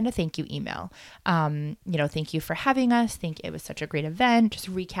 but just send a thank you email. Thank you for having us. Think it was such a great event.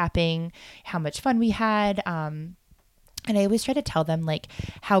 Just recapping how much fun we had. And I always try to tell them like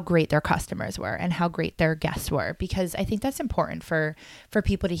how great their customers were and how great their guests were, because I think that's important for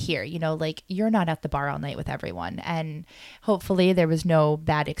people to hear, like you're not at the bar all night with everyone. And hopefully there was no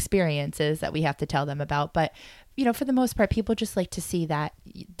bad experiences that we have to tell them about. But, for the most part, people just like to see that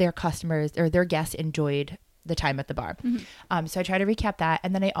their customers or their guests enjoyed the time at the bar. So I try to recap that.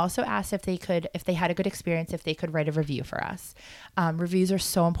 And then I also asked if they had a good experience, if they could write a review for us. Reviews are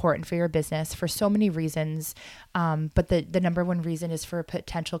so important for your business for so many reasons. But the number one reason is for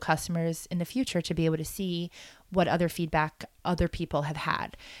potential customers in the future to be able to see what other feedback other people have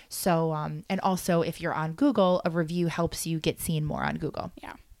had. So, and also if you're on Google, a review helps you get seen more on Google.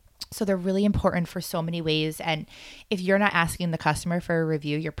 Yeah. So they're really important for so many ways. And if you're not asking the customer for a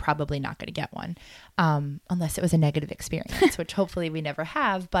review, you're probably not going to get one, unless it was a negative experience, which hopefully we never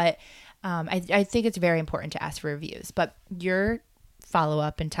have. But I think it's very important to ask for reviews. But your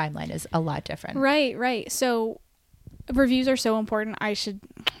follow-up and timeline is a lot different. Right. So reviews are so important. I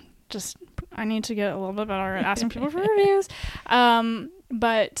need to get a little bit better at asking people for reviews.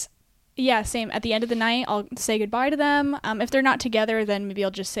 But yeah, same. At the end of the night, I'll say goodbye to them. If they're not together, then maybe I'll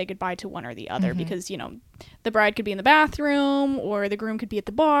just say goodbye to one or the other, because, the bride could be in the bathroom or the groom could be at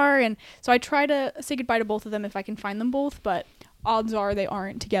the bar. And so I try to say goodbye to both of them if I can find them both, but odds are they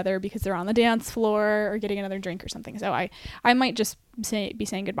aren't together because they're on the dance floor or getting another drink or something. So I might just be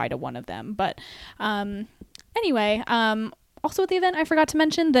saying goodbye to one of them. But anyway, also at the event, I forgot to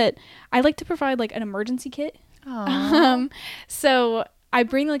mention that I like to provide like an emergency kit. So I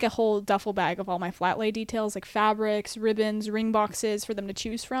bring like a whole duffel bag of all my flat lay details, like fabrics, ribbons, ring boxes for them to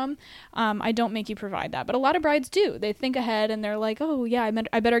choose from. I don't make you provide that, but a lot of brides do. They think ahead and they're like, oh yeah,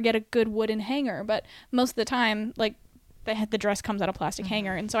 I better get a good wooden hanger. But most of the time, like the dress comes out of plastic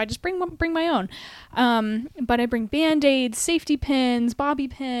hanger, and so I just bring my own. But I bring Band-Aids, safety pins, bobby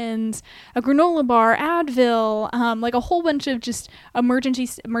pins, a granola bar, Advil, like a whole bunch of just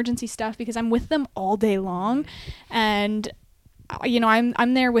emergency stuff, because I'm with them all day long, and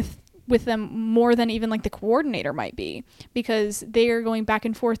I'm there with them more than even like the coordinator might be, because they are going back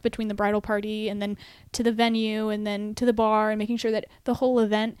and forth between the bridal party and then to the venue and then to the bar, and making sure that the whole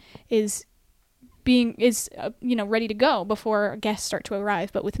event is ready to go before guests start to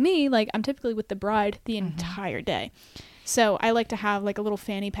arrive. But with me, like, I'm typically with the bride the entire day, so I like to have like a little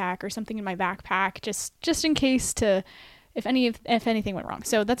fanny pack or something in my backpack just in case if anything went wrong.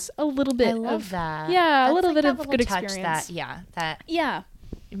 So that's a little bit that. Yeah, that's a little like bit of good touch experience. That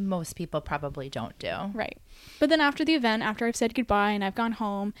most people probably don't do. Right. But then after the event, after I've said goodbye and I've gone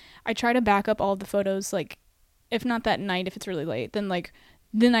home, I try to back up all the photos, like, if not that night, if it's really late, then like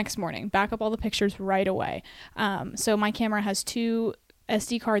the next morning, back up all the pictures right away. So my camera has 2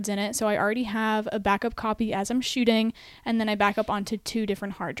 SD cards in it, so I already have a backup copy as I'm shooting, and then I back up onto 2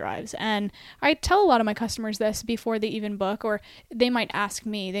 different hard drives. And I tell a lot of my customers this before they even book, or they might ask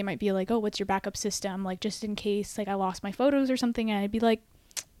me, they might be like, oh, what's your backup system, like, just in case like I lost my photos or something. And I'd be like,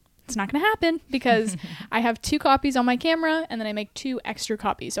 it's not gonna happen, because I have 2 copies on my camera, and then I make 2 extra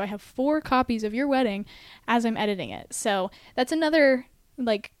copies, so I have 4 copies of your wedding as I'm editing it. So that's another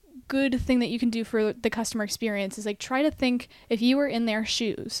like good thing that you can do for the customer experience, is like, try to think, if you were in their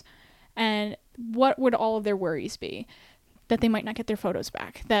shoes, and what would all of their worries be? That they might not get their photos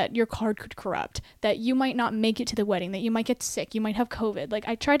back, that your card could corrupt, that you might not make it to the wedding, that you might get sick, you might have COVID. Like,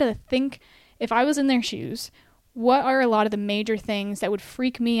 I try to think, if I was in their shoes, what are a lot of the major things that would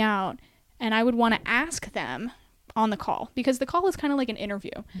freak me out, and I would want to ask them on the call, because the call is kind of like an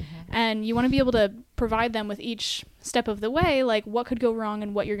interview, and you want to be able to provide them with each step of the way, like what could go wrong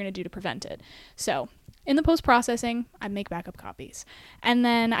and what you're going to do to prevent it. So in the post-processing, I make backup copies, and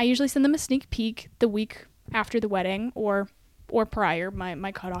then I usually send them a sneak peek the week after the wedding, or prior.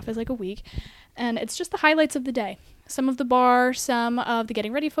 My cutoff is like a week, and it's just the highlights of the day. Some of the bar, some of the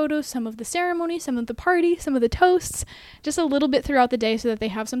getting ready photos, some of the ceremony, some of the party, some of the toasts, just a little bit throughout the day, so that they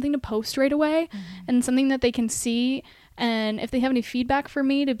have something to post right away, and something that they can see. And if they have any feedback for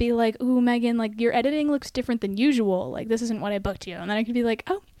me, to be like, ooh, Megan, like, your editing looks different than usual, like, this isn't what I booked you. And then I can be like,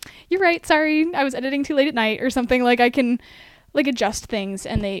 oh, you're right, sorry, I was editing too late at night, or something. Like, I can like adjust things,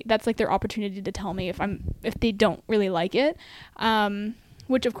 and that's like their opportunity to tell me if they don't really like it.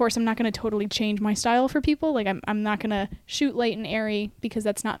 Which, of course, I'm not going to totally change my style for people. Like, I'm not going to shoot light and airy, because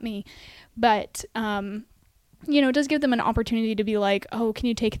that's not me. But, it does give them an opportunity to be like, oh, can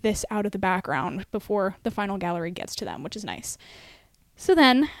you take this out of the background before the final gallery gets to them, which is nice. So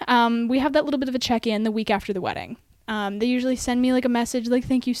then we have that little bit of a check-in the week after the wedding. They usually send me like a message like,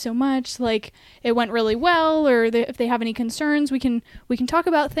 thank you so much, like, it went really well, or if they have any concerns, we can talk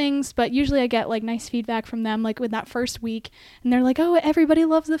about things. But usually I get like nice feedback from them, like with that first week, and they're like, oh, everybody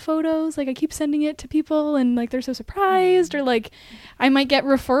loves the photos, like, I keep sending it to people, and like they're so surprised. Or like I might get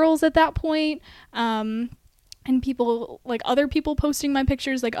referrals at that point, and people, like other people posting my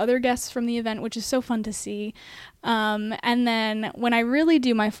pictures, like other guests from the event, which is so fun to see. And then when I really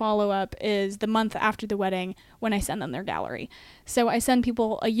do my follow-up is the month after the wedding, when I send them their gallery. So I send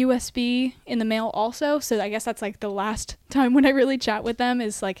people a USB in the mail also. So I guess that's like the last time when I really chat with them,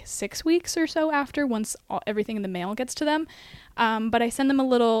 is like 6 weeks or so after, once everything in the mail gets to them. But I send them a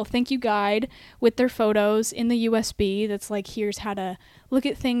little thank you guide with their photos in the USB that's like, here's how to look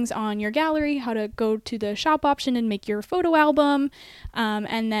at things on your gallery, how to go to the shop option and make your photo album.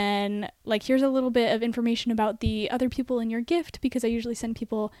 And then like, here's a little bit of information about the other people in your gift, because I usually send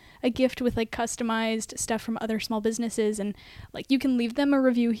people a gift with like customized stuff from other small businesses, and like you can leave them a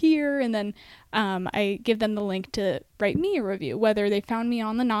review here, and then I give them the link to write me a review, whether they found me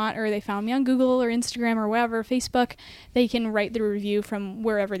on The Knot or they found me on Google or Instagram or wherever, Facebook. They can write the review from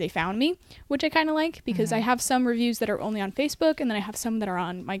wherever they found me, which I kind of like, because I have some reviews that are only on Facebook, and then I have some that are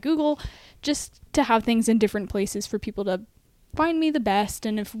on my Google, just to have things in different places for people to find me the best.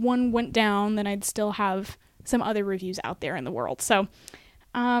 And if one went down, then I'd still have some other reviews out there in the world. So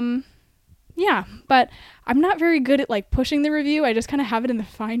yeah, but I'm not very good at like pushing the review. I just kind of have it in the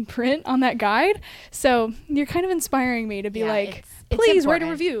fine print on that guide. So you're kind of inspiring me to be like, please write a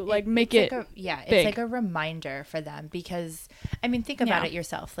review, like make it like it's big. like a reminder for them, because I mean, think about it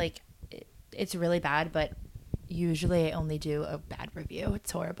yourself. Like, it's really bad, but usually I only do a bad review.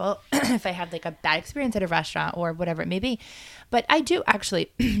 It's horrible if I have like a bad experience at a restaurant or whatever it may be. But I do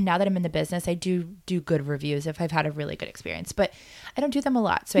actually, now that I'm in the business, I do good reviews if I've had a really good experience. But I don't do them a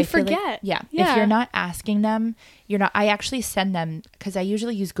lot. So You I feel forget. like, yeah, Yeah. if you're not asking them, I actually send them, because I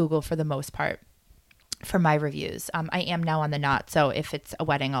usually use Google for the most part for my reviews. I am now on the Knot, so if it's a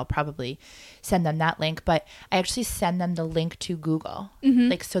wedding, I'll probably send them that link. But I actually send them the link to Google,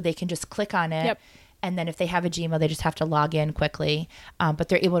 like so they can just click on it. Yep. And then if they have a Gmail, they just have to log in quickly. But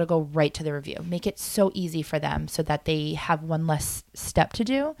they're able to go right to the review. Make it so easy for them so that they have one less step to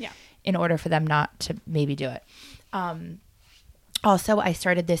do in order for them not to maybe do it. Also, I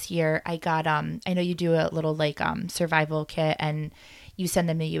started this year, I got, I know you do a little like survival kit and you send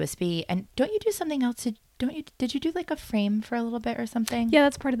them a USB. And don't you do something else? Did you do like a frame for a little bit or something? Yeah,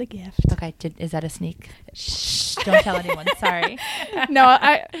 that's part of the gift. Okay. Is that a sneak? Shh. Don't tell anyone. Sorry. No,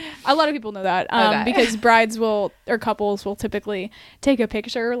 a lot of people know that because brides or couples will typically take a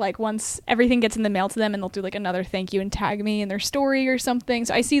picture like once everything gets in the mail to them, and they'll do like another thank you and tag me in their story or something.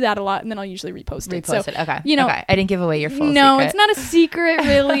 So I see that a lot, and then I'll usually repost it. Okay. Okay. I didn't give away your full No, secret. it's not a secret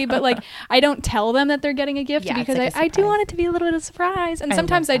really, but like I don't tell them that they're getting a gift because like I do want it to be a little bit of a surprise. And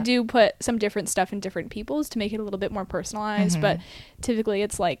sometimes I love that. do put some different stuff in different people's to make it a little bit more personalized, but typically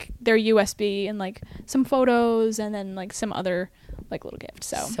it's like their USB and like some photos and then like some other like little gift.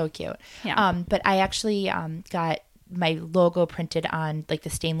 So cute. Yeah. But I actually got my logo printed on like the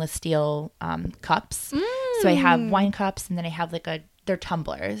stainless steel cups. So I have wine cups, and then I have like they're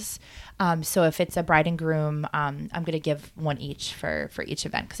tumblers. So if it's a bride and groom, I'm going to give one each for each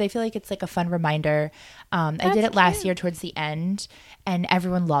event, because I feel like it's like a fun reminder. I did it last year towards the end, and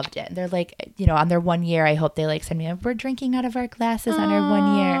everyone loved it. They're like, on their 1 year, I hope they like send me we're drinking out of our glasses on our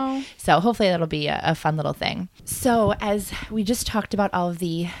 1 year. So hopefully that'll be a fun little thing. So as we just talked about all of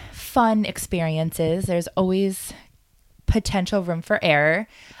the fun experiences, there's always potential room for error.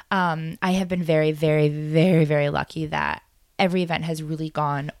 I have been very, very, very, very lucky that every event has really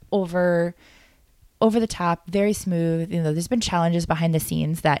gone over the top, very smooth. There's been challenges behind the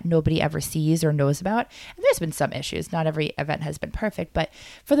scenes that nobody ever sees or knows about. And there's been some issues. Not every event has been perfect, but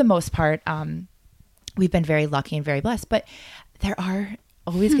for the most part, we've been very lucky and very blessed. But there are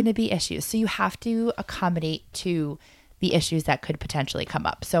always going to be issues. So you have to accommodate to the issues that could potentially come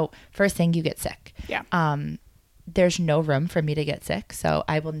up. So first thing, you get sick. Yeah. There's no room for me to get sick, so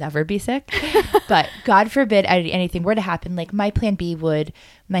I will never be sick. But God forbid anything were to happen, like my plan B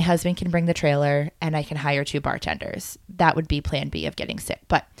my husband can bring the trailer and I can hire 2 bartenders. That would be plan B of getting sick.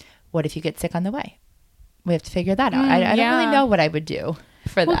 But what if you get sick on the way? We have to figure that out. I don't really know what I would do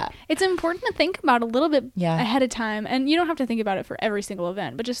for that. It's important to think about a little bit Yeah. ahead of time, and you don't have to think about it for every single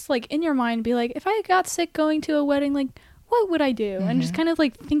event, but just like in your mind, be like, if I got sick going to a wedding, like what would I do? And just kind of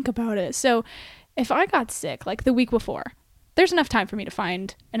like think about it. So if I got sick like the week before, there's enough time for me to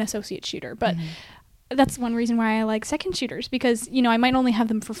find an associate shooter. But that's one reason why I like second shooters, because I might only have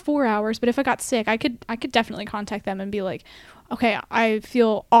them for 4 hours, but if I got sick, I could definitely contact them and be like, okay, I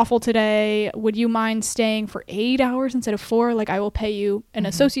feel awful today. Would you mind staying for 8 hours instead of 4? Like, I will pay you an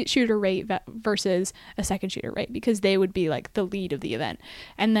associate shooter rate versus a second shooter rate, because they would be like the lead of the event.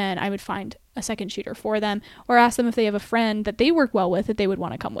 And then I would find a second shooter for them, or ask them if they have a friend that they work well with that they would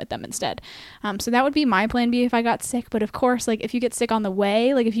want to come with them instead. So that would be my plan B if I got sick. But of course, like if you get sick on the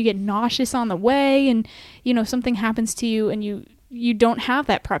way, like if you get nauseous on the way and something happens to you and you don't have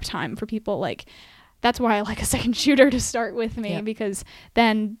that prep time for people, like that's why I like a second shooter to start with me, because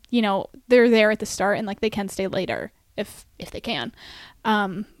then they're there at the start and like they can stay later if they can.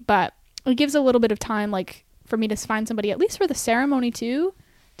 But it gives a little bit of time like for me to find somebody, at least for the ceremony too,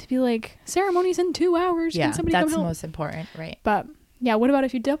 to be like, ceremony's in 2 hours. Yeah, can somebody that's come the help? most important, right? But yeah, what about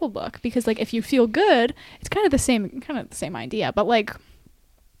if you double book? Because like if you feel good, it's kind of the same idea. But like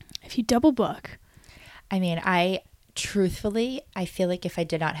if you double book, I mean, I truthfully, I feel like if I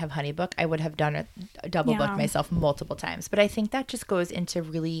did not have HoneyBook, I would have done a double book myself multiple times. But I think that just goes into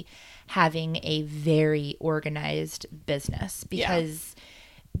really having a very organized business, because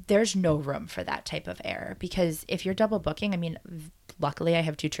there's no room for that type of error. Because if you're double booking, I mean, luckily I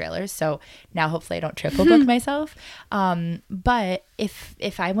have 2 trailers, so now hopefully I don't triple book myself. But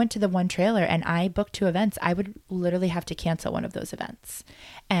if I went to the one trailer and I booked 2 events, I would literally have to cancel one of those events.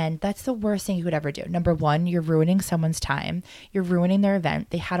 And that's the worst thing you could ever do. Number one, you're ruining someone's time. You're ruining their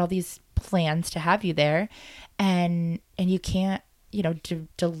event. They had all these plans to have you there, and you can't to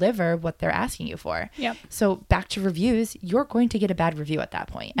deliver what they're asking you for. Yep. So back to reviews, you're going to get a bad review at that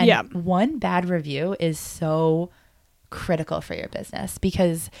point. And one bad review is so critical for your business,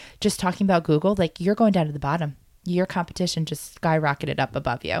 because just talking about Google, like you're going down to the bottom. Your competition just skyrocketed up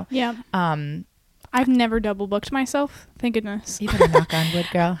above you. Yeah. I've never double booked myself. Thank goodness. You better knock on wood,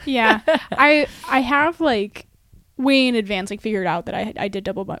 girl. Yeah. I have like way in advance like figured out that I did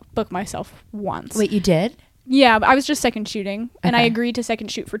double book myself once. Wait, you did? Yeah, but I was just second shooting, and I Okay. agreed to second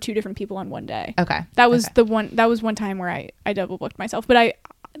shoot for 2 different people on one day. Okay. That was Okay. that was one time where I double booked myself, but I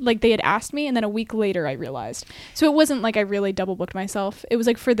like they had asked me, and then a week later I realized. So it wasn't like I really double booked myself. It was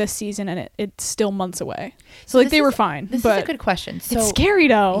like for this season, and it's still months away. So like this they were is- fine. This but is a good question. So it's scary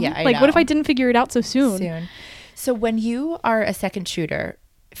though. Yeah, I like what if know. I didn't figure it out so soon? So when you are a second shooter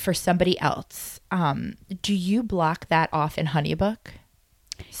for somebody else, do you block that off in HoneyBook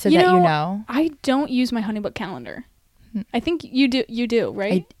so You that you know, know? I don't use my HoneyBook calendar. I think you do,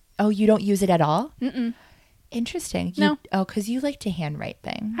 right? You don't use it at all? Mm-mm. Interesting. No. Because you like to handwrite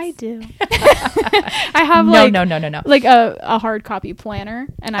things. I do. I have No, like no. like a hard copy planner,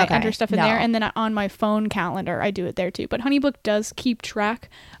 and I Okay, enter stuff in no. there, and then on my phone calendar I do it there too. But HoneyBook does keep track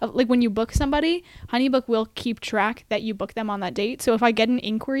of like when you book somebody, HoneyBook will keep track that you book them on that date. So if I get an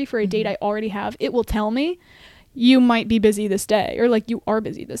inquiry for a date I already have, it will tell me you might be busy this day, or like you are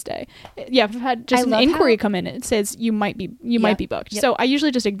busy this day. Yeah, if I've had just I an love inquiry how- come in, it says you might be booked. Yep. So I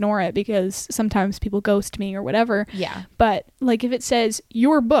usually just ignore it because sometimes people ghost me or whatever. Yeah. But like if it says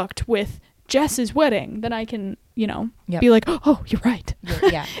you're booked with Jess's wedding, then I can, Yep. be like, oh, you're right.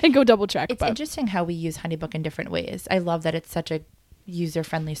 Yeah. And go double check. It's But interesting how we use HoneyBook in different ways. I love that it's such a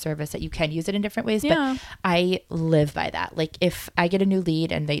user-friendly service that you can use it in different ways, Yeah. but I live by that. Like if I get a new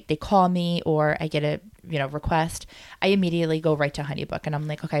lead and they call me or I get a request, I immediately go right to HoneyBook and I'm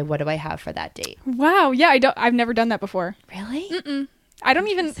like, okay, what do I have for that date? wow, yeah, I've never done that before. Really? I don't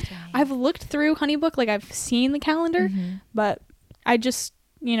even, Interesting. I've looked through HoneyBook, like I've seen the calendar, but I just,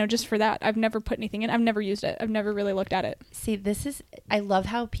 just for that, I've never put anything in. I've never used it. I've never really looked at it. See, I love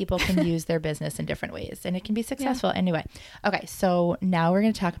how people can use their business in different ways and it can be successful. Anyway, okay, so now we're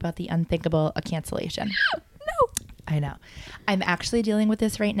going to talk about the unthinkable, a cancellation. No. I know. I'm actually dealing with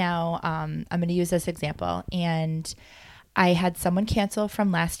this right now. I'm going to use this example. And I had someone cancel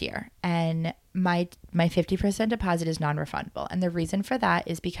from last year and my 50% deposit is non-refundable. And the reason for that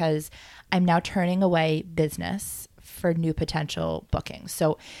is because I'm now turning away business for new potential bookings.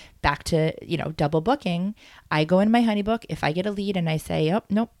 So back to, double booking, I go in my HoneyBook. If I get a lead and I say, oh,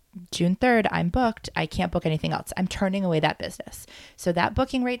 nope, June 3rd, I'm booked. I can't book anything else. I'm turning away that business. So that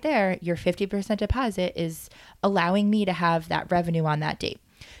booking right there, your 50% deposit is allowing me to have that revenue on that date.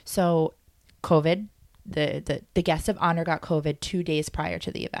 So COVID, the guest of honor got COVID 2 days prior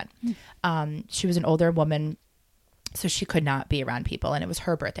to the event. She was an older woman, so she could not be around people. And it was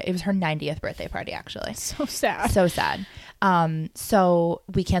her birthday. It was her 90th birthday party, actually. So sad. So sad. So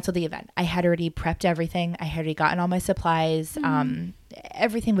we canceled the event. I had already prepped everything. I had already gotten all my supplies.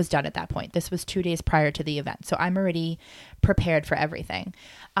 Everything was done at that point. This was 2 days prior to the event. So I'm already prepared for everything.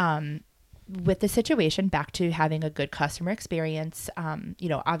 With the situation, back to having a good customer experience,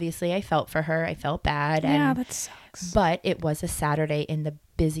 obviously I felt for her. I felt bad. Yeah, and that sucks. but it was a Saturday in the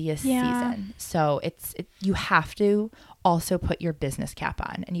busiest Yeah. season. So you have to also put your business cap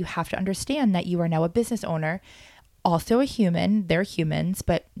on and you have to understand that you are now a business owner, also a human. They're humans,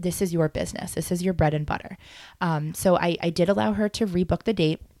 but this is your business. This is your bread and butter. So I did allow her to rebook the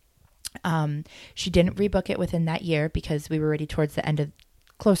date. She didn't rebook it within that year because we were already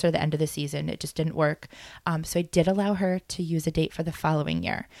closer to the end of the season. It just didn't work. So I did allow her to use a date for the following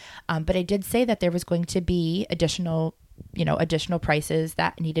year. But I did say that there was going to be additional prices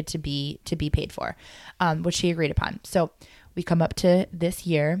that needed to be paid for, which she agreed upon. So we come up to this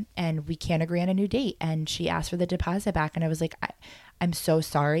year and we can't agree on a new date. And she asked for the deposit back. And I was like, I'm so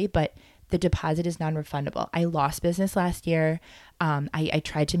sorry, but the deposit is non-refundable. I lost business last year. I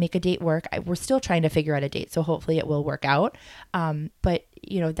tried to make a date work. We're still trying to figure out a date, so hopefully it will work out. But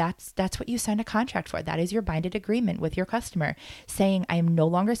that's what you signed a contract for. That is your binded agreement with your customer, saying I am no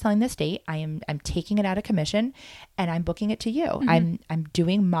longer selling this date. I'm taking it out of commission, and I'm booking it to you. I'm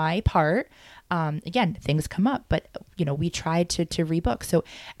doing my part. Again, things come up, but we tried to rebook. So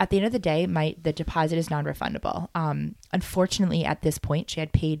at the end of the day, the deposit is non-refundable. Unfortunately, at this point, she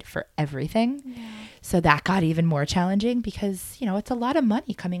had paid for everything. Yeah. So that got even more challenging because, it's a lot of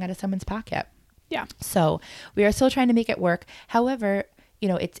money coming out of someone's pocket. Yeah. So we are still trying to make it work. However,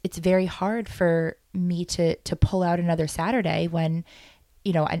 it's very hard for me to pull out another Saturday when,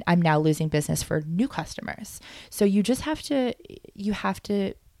 I'm now losing business for new customers. So you have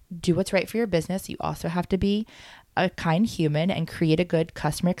to do what's right for your business. You also have to be a kind human and create a good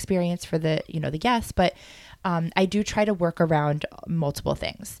customer experience for the guests. But I do try to work around multiple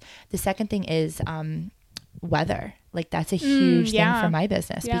things. The second thing is weather. Like that's a huge thing for my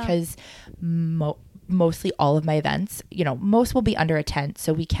business because mostly all of my events. Most will be under a tent,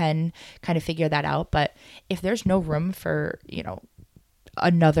 so we can kind of figure that out. But if there's no room for,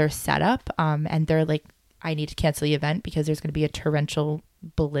 another setup, and they're like, I need to cancel the event because there's going to be a torrential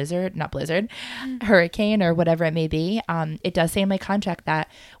hurricane or whatever it may be. It does say in my contract that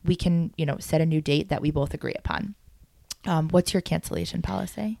we can, set a new date that we both agree upon. What's your cancellation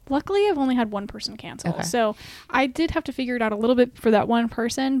policy? Luckily, I've only had one person cancel. Okay. So I did have to figure it out a little bit for that one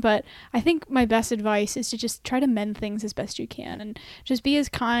person, but I think my best advice is to just try to mend things as best you can and just be as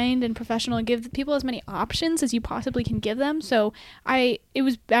kind and professional and give people as many options as you possibly can give them. So it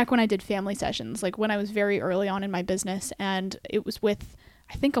was back when I did family sessions, like when I was very early on in my business, and it was with,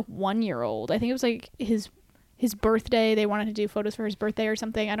 I think, a 1-year-old. I think it was like his birthday. They wanted to do photos for his birthday or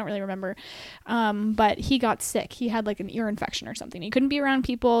something. I don't really remember. But he got sick. He had like an ear infection or something. He couldn't be around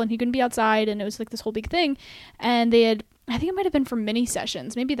people and he couldn't be outside, and it was like this whole big thing. And I think it might have been for mini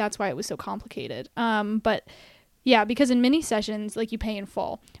sessions. Maybe that's why it was so complicated. But yeah, because in mini sessions, like, you pay in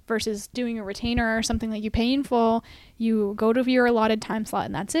full versus doing a retainer or something, like you pay in full, you go to your allotted time slot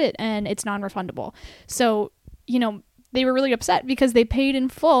and that's it. And it's non-refundable. So, they were really upset because they paid in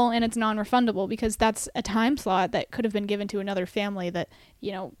full and it's non-refundable, because that's a time slot that could have been given to another family that,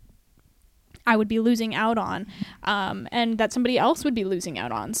 I would be losing out on, and that somebody else would be losing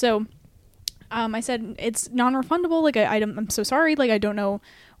out on. So I said, it's non-refundable. Like, I'm so sorry. Like, I don't know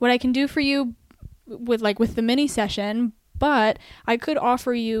what I can do for you with the mini session, but I could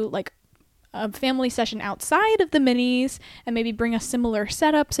offer you like a family session outside of the minis and maybe bring a similar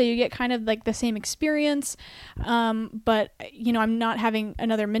setup so you get kind of like the same experience. But I'm not having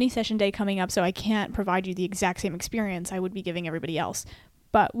another mini session day coming up, so I can't provide you the exact same experience I would be giving everybody else.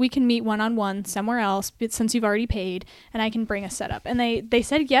 But we can meet one-on-one somewhere else since you've already paid, and I can bring a setup. And they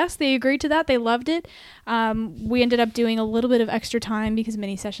said yes, they agreed to that. They loved it. We ended up doing a little bit of extra time because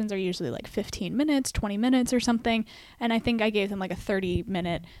mini sessions are usually like 15 minutes, 20 minutes or something. And I think I gave them like a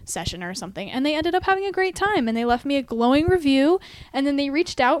 30-minute session or something. And they ended up having a great time, and they left me a glowing review. And then they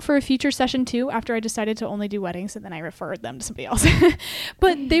reached out for a future session too after I decided to only do weddings, and then I referred them to somebody else.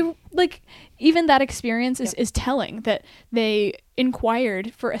 But they, like, even that experience is telling that they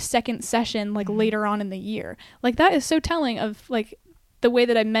inquired for a second session like later on in the year. Like, that is so telling of like the way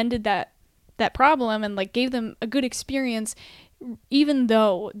that I mended that problem and like gave them a good experience, even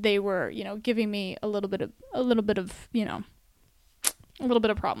though they were, giving me a little bit of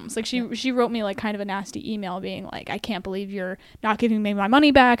problems. Like, she wrote me like kind of a nasty email being like, I can't believe you're not giving me my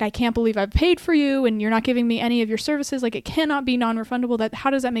money back. I can't believe I've paid for you and you're not giving me any of your services. Like, it cannot be non-refundable. How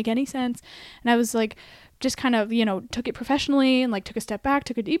does that make any sense? And I was like, just kind of, took it professionally and like took a step back,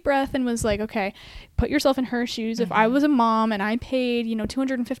 took a deep breath, and was like, okay, put yourself in her shoes. If I was a mom and I paid,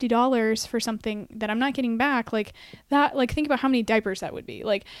 $250 for something that I'm not getting back, like that, like, think about how many diapers that would be.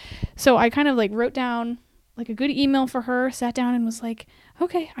 Like, so I kind of like wrote down like a good email for her, sat down and was like,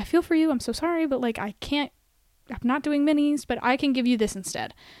 okay, I feel for you. I'm so sorry, but like, I'm not doing minis, but I can give you this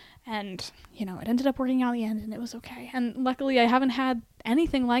instead. And, it ended up working out in the end, and it was okay. And luckily I haven't had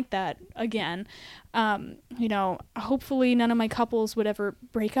anything like that again. Hopefully none of my couples would ever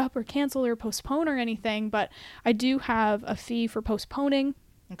break up or cancel or postpone or anything, but I do have a fee for postponing.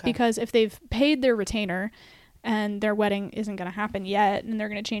 Okay. Because if they've paid their retainer and their wedding isn't going to happen yet and they're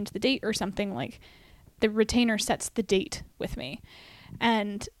going to change the date or something, like, the retainer sets the date with me.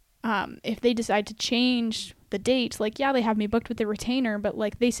 And if they decide to change the date, like, yeah, they have me booked with the retainer, but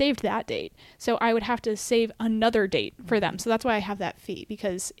like, they saved that date. So I would have to save another date for them. So that's why I have that fee,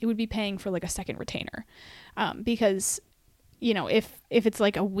 because it would be paying for like a second retainer. Because, if it's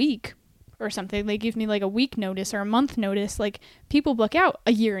like a week or something, they give me like a week notice or a month notice, like, people book out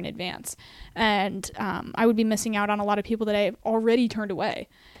a year in advance. And I would be missing out on a lot of people that I've already turned away.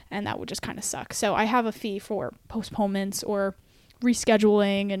 And that would just kind of suck. So I have a fee for postponements or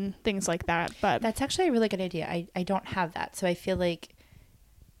rescheduling and things like that. But that's actually a really good idea. I don't have that, so I feel like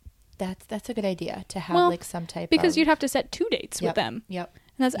that's a good idea to have, like, some type because you'd have to set 2 dates with them. Yep.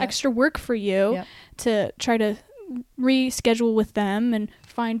 And that's extra work for you to try to reschedule with them and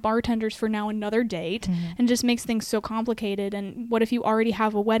find bartenders for now another date, and just makes things so complicated. And what if you already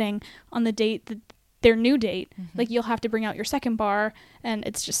have a wedding on the date that their new date, like, you'll have to bring out your second bar, and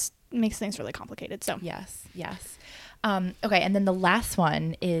it's just makes things really complicated. So yes. Okay, and then the last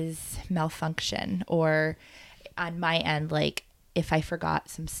one is malfunction, or on my end, like, if I forgot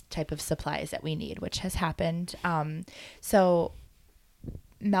some type of supplies that we need, which has happened. So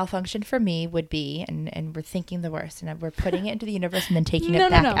malfunction for me would be, and we're thinking the worst, and we're putting it into the universe and then taking it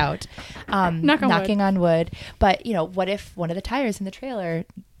back out. Knocking on wood. But, what if one of the tires in the trailer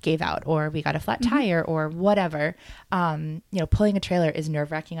gave out, or we got a flat tire, or whatever? Pulling a trailer is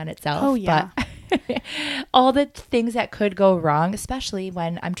nerve-wracking on itself. Oh, yeah. But all the things that could go wrong, especially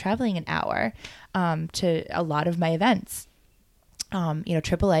when I'm traveling an hour to a lot of my events.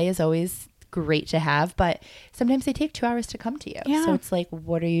 AAA is always great to have, but sometimes they take 2 hours to come to you. Yeah. So it's like,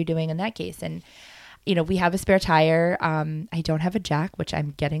 what are you doing in that case? And we have a spare tire. I don't have a jack, which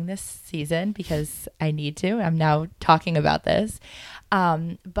I'm getting this season because I need to. I'm now talking about this.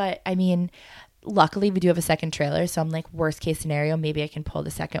 But I mean, luckily we do have a second trailer. So I'm like, worst case scenario, maybe I can pull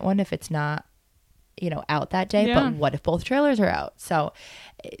the second one if it's not, out that day. Yeah. But what if both trailers are out? So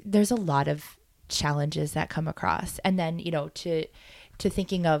there's a lot of challenges that come across. And then, to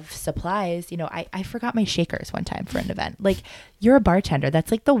thinking of supplies, I forgot my shakers one time for an event. Like, you're a bartender. That's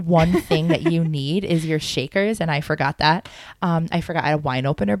like the one thing that you need is your shakers. And I forgot that. I forgot I had a wine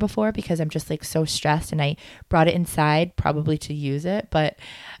opener before because I'm just like so stressed, and I brought it inside probably to use it, but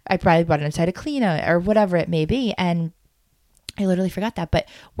I probably brought it inside to clean it or whatever it may be. And I literally forgot that. But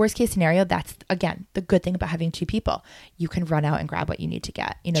worst case scenario, that's, again, the good thing about having 2 people. You can run out and grab what you need to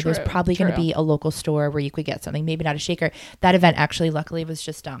get. There's probably going to be a local store where you could get something, maybe not a shaker. That event actually, luckily, was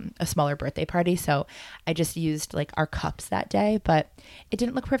just a smaller birthday party. So I just used like our cups that day, but it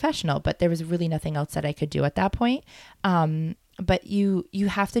didn't look professional, but there was really nothing else that I could do at that point. But you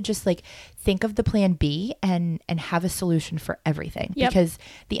have to just like think of the plan B and have a solution for everything. Yep. Because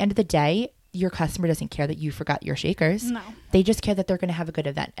at the end of the day, your customer doesn't care that you forgot your shakers. No. They just care that they're going to have a good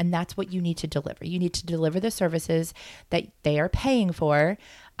event. And that's what you need to deliver. You need to deliver the services that they are paying for,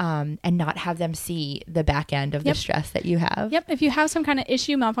 and not have them see the back end of the stress that you have. Yep. If you have some kind of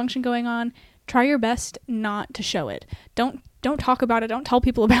issue, malfunction going on, try your best not to show it. Don't talk about it. Don't tell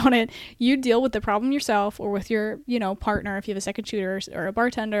people about it. You deal with the problem yourself, or with your, partner. If you have a second shooter or a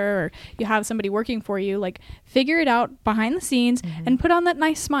bartender, or you have somebody working for you, like, figure it out behind the scenes and put on that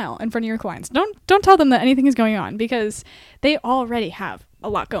nice smile in front of your clients. Don't tell them that anything is going on, because they already have a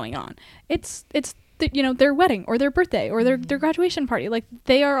lot going on. It's their wedding or their birthday or their graduation party. Like,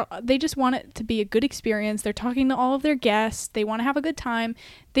 they just want it to be a good experience. They're talking to all of their guests. They want to have a good time.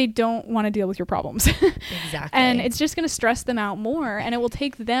 They don't want to deal with your problems. Exactly. And it's just going to stress them out more, and it will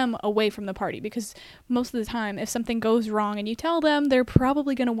take them away from the party, because most of the time, if something goes wrong and you tell them, they're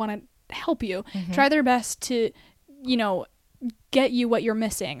probably going to want to help you, try their best to, get you what you're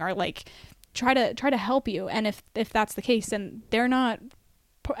missing, or like try to help you. And if that's the case, then they're not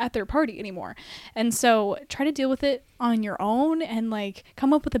at their party anymore. And so try to deal with it on your own, and like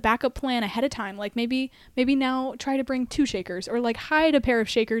come up with a backup plan ahead of time. Like maybe now try to bring 2 shakers, or like hide a pair of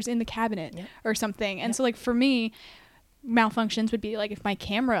shakers in the cabinet or something. And so like for me, malfunctions would be like if my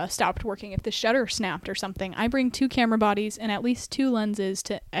camera stopped working, if the shutter snapped or something. I bring 2 camera bodies and at least 2 lenses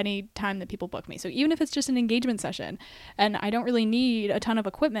to any time that people book me. So even if it's just an engagement session and I don't really need a ton of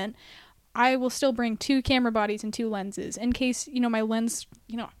equipment, I will still bring 2 camera bodies and 2 lenses in case, my lens,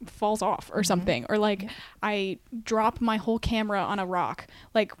 falls off or something, or like I drop my whole camera on a rock.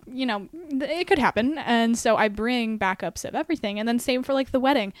 Like, it could happen. And so I bring backups of everything. And then same for like the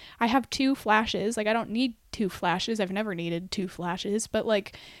wedding. I have 2 flashes. Like, I don't need 2 flashes. I've never needed 2 flashes, but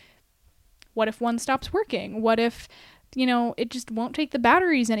like, what if one stops working? What if, it just won't take the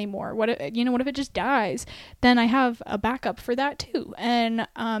batteries anymore? What if it just dies? Then I have a backup for that too. And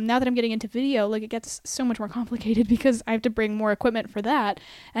now that I'm getting into video, like, it gets so much more complicated because I have to bring more equipment for that.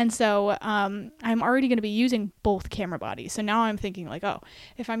 And so I'm already going to be using both camera bodies. So now I'm thinking like, oh,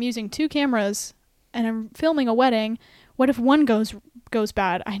 if I'm using 2 cameras and I'm filming a wedding, what if one goes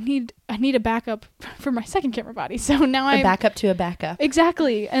bad? I need a backup for my second camera body. So now I'm backup to a backup.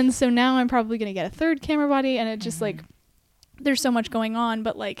 Exactly. And so now I'm probably going to get a 3rd camera body, and it just like, there's so much going on.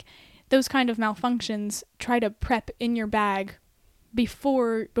 But like, those kind of malfunctions, try to prep in your bag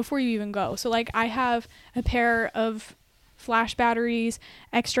before you even go. So like, I have a pair of flash batteries,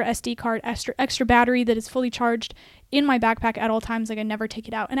 extra SD card, extra battery that is fully charged in my backpack at all times. Like, I never take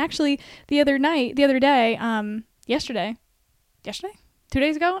it out. And actually yesterday, 2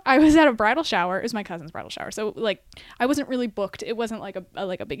 days ago, I was at a bridal shower. It was my cousin's bridal shower. So like, I wasn't really booked. It wasn't like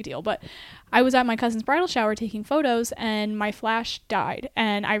a big deal, but I was at my cousin's bridal shower taking photos, and my flash died.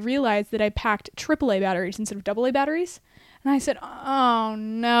 And I realized that I packed AAA batteries instead of AA batteries. And I said, oh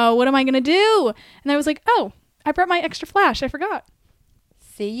no, what am I going to do? And I was like, oh, I brought my extra flash. I forgot.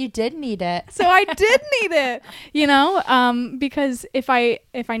 See, you did need it. So I did need it, because if I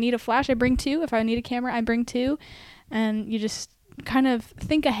need a flash, I bring 2. If I need a camera, I bring 2. And you just kind of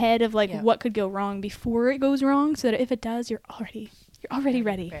think ahead of like what could go wrong before it goes wrong, so that if it does, you're already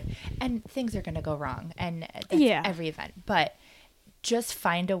ready. And things are going to go wrong, and that's every event. But just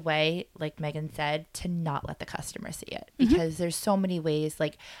find a way, like Megan said, to not let the customer see it, because there's so many ways.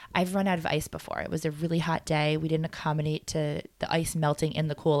 Like, I've run out of ice before. It was a really hot day. We didn't accommodate to the ice melting in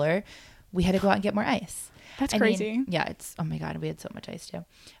the cooler. we had to go out and get more ice. That's I crazy. mean, yeah, it's, oh my God, we had so much ice too.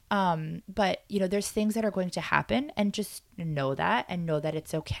 But you know, there's things that are going to happen, and just know that, and know that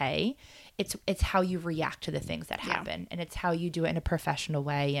it's okay. It's how you react to the things that happen, and it's how you do it in a professional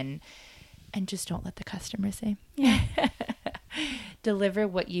way, and just don't let the customer say. Yeah. Deliver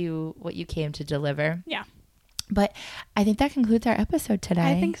what you came to deliver. Yeah. But I think that concludes our episode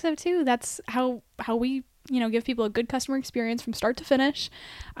today. I think so too. That's how we, give people a good customer experience from start to finish.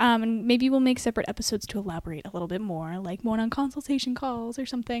 And maybe we'll make separate episodes to elaborate a little bit more, like more on consultation calls or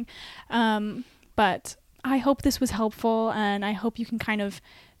something. But I hope this was helpful, and I hope you can kind of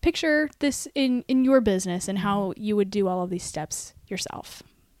picture this in your business and how you would do all of these steps yourself.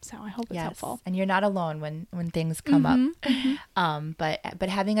 So I hope it's helpful. And you're not alone when things come up. Mm-hmm. But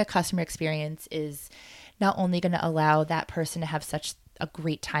having a customer experience is not only going to allow that person to have such a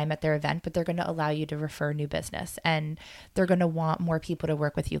great time at their event, but they're going to allow you to refer new business, and they're going to want more people to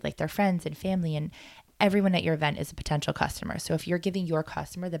work with you, like their friends and family, and everyone at your event is a potential customer. So if you're giving your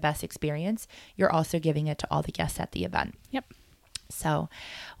customer the best experience, you're also giving it to all the guests at the event. Yep. So,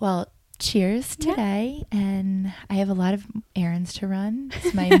 well, cheers today. Yeah. And I have a lot of errands to run.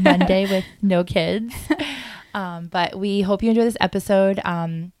 It's my Monday with no kids. But we hope you enjoy this episode.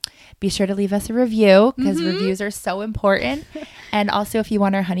 Be sure to leave us a review, because reviews are so important. And also, if you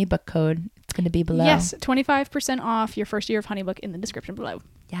want our HoneyBook code, it's going to be below. Yes, 25% off your first year of HoneyBook in the description below.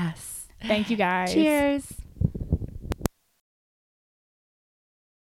 Yes. Thank you, guys. Cheers.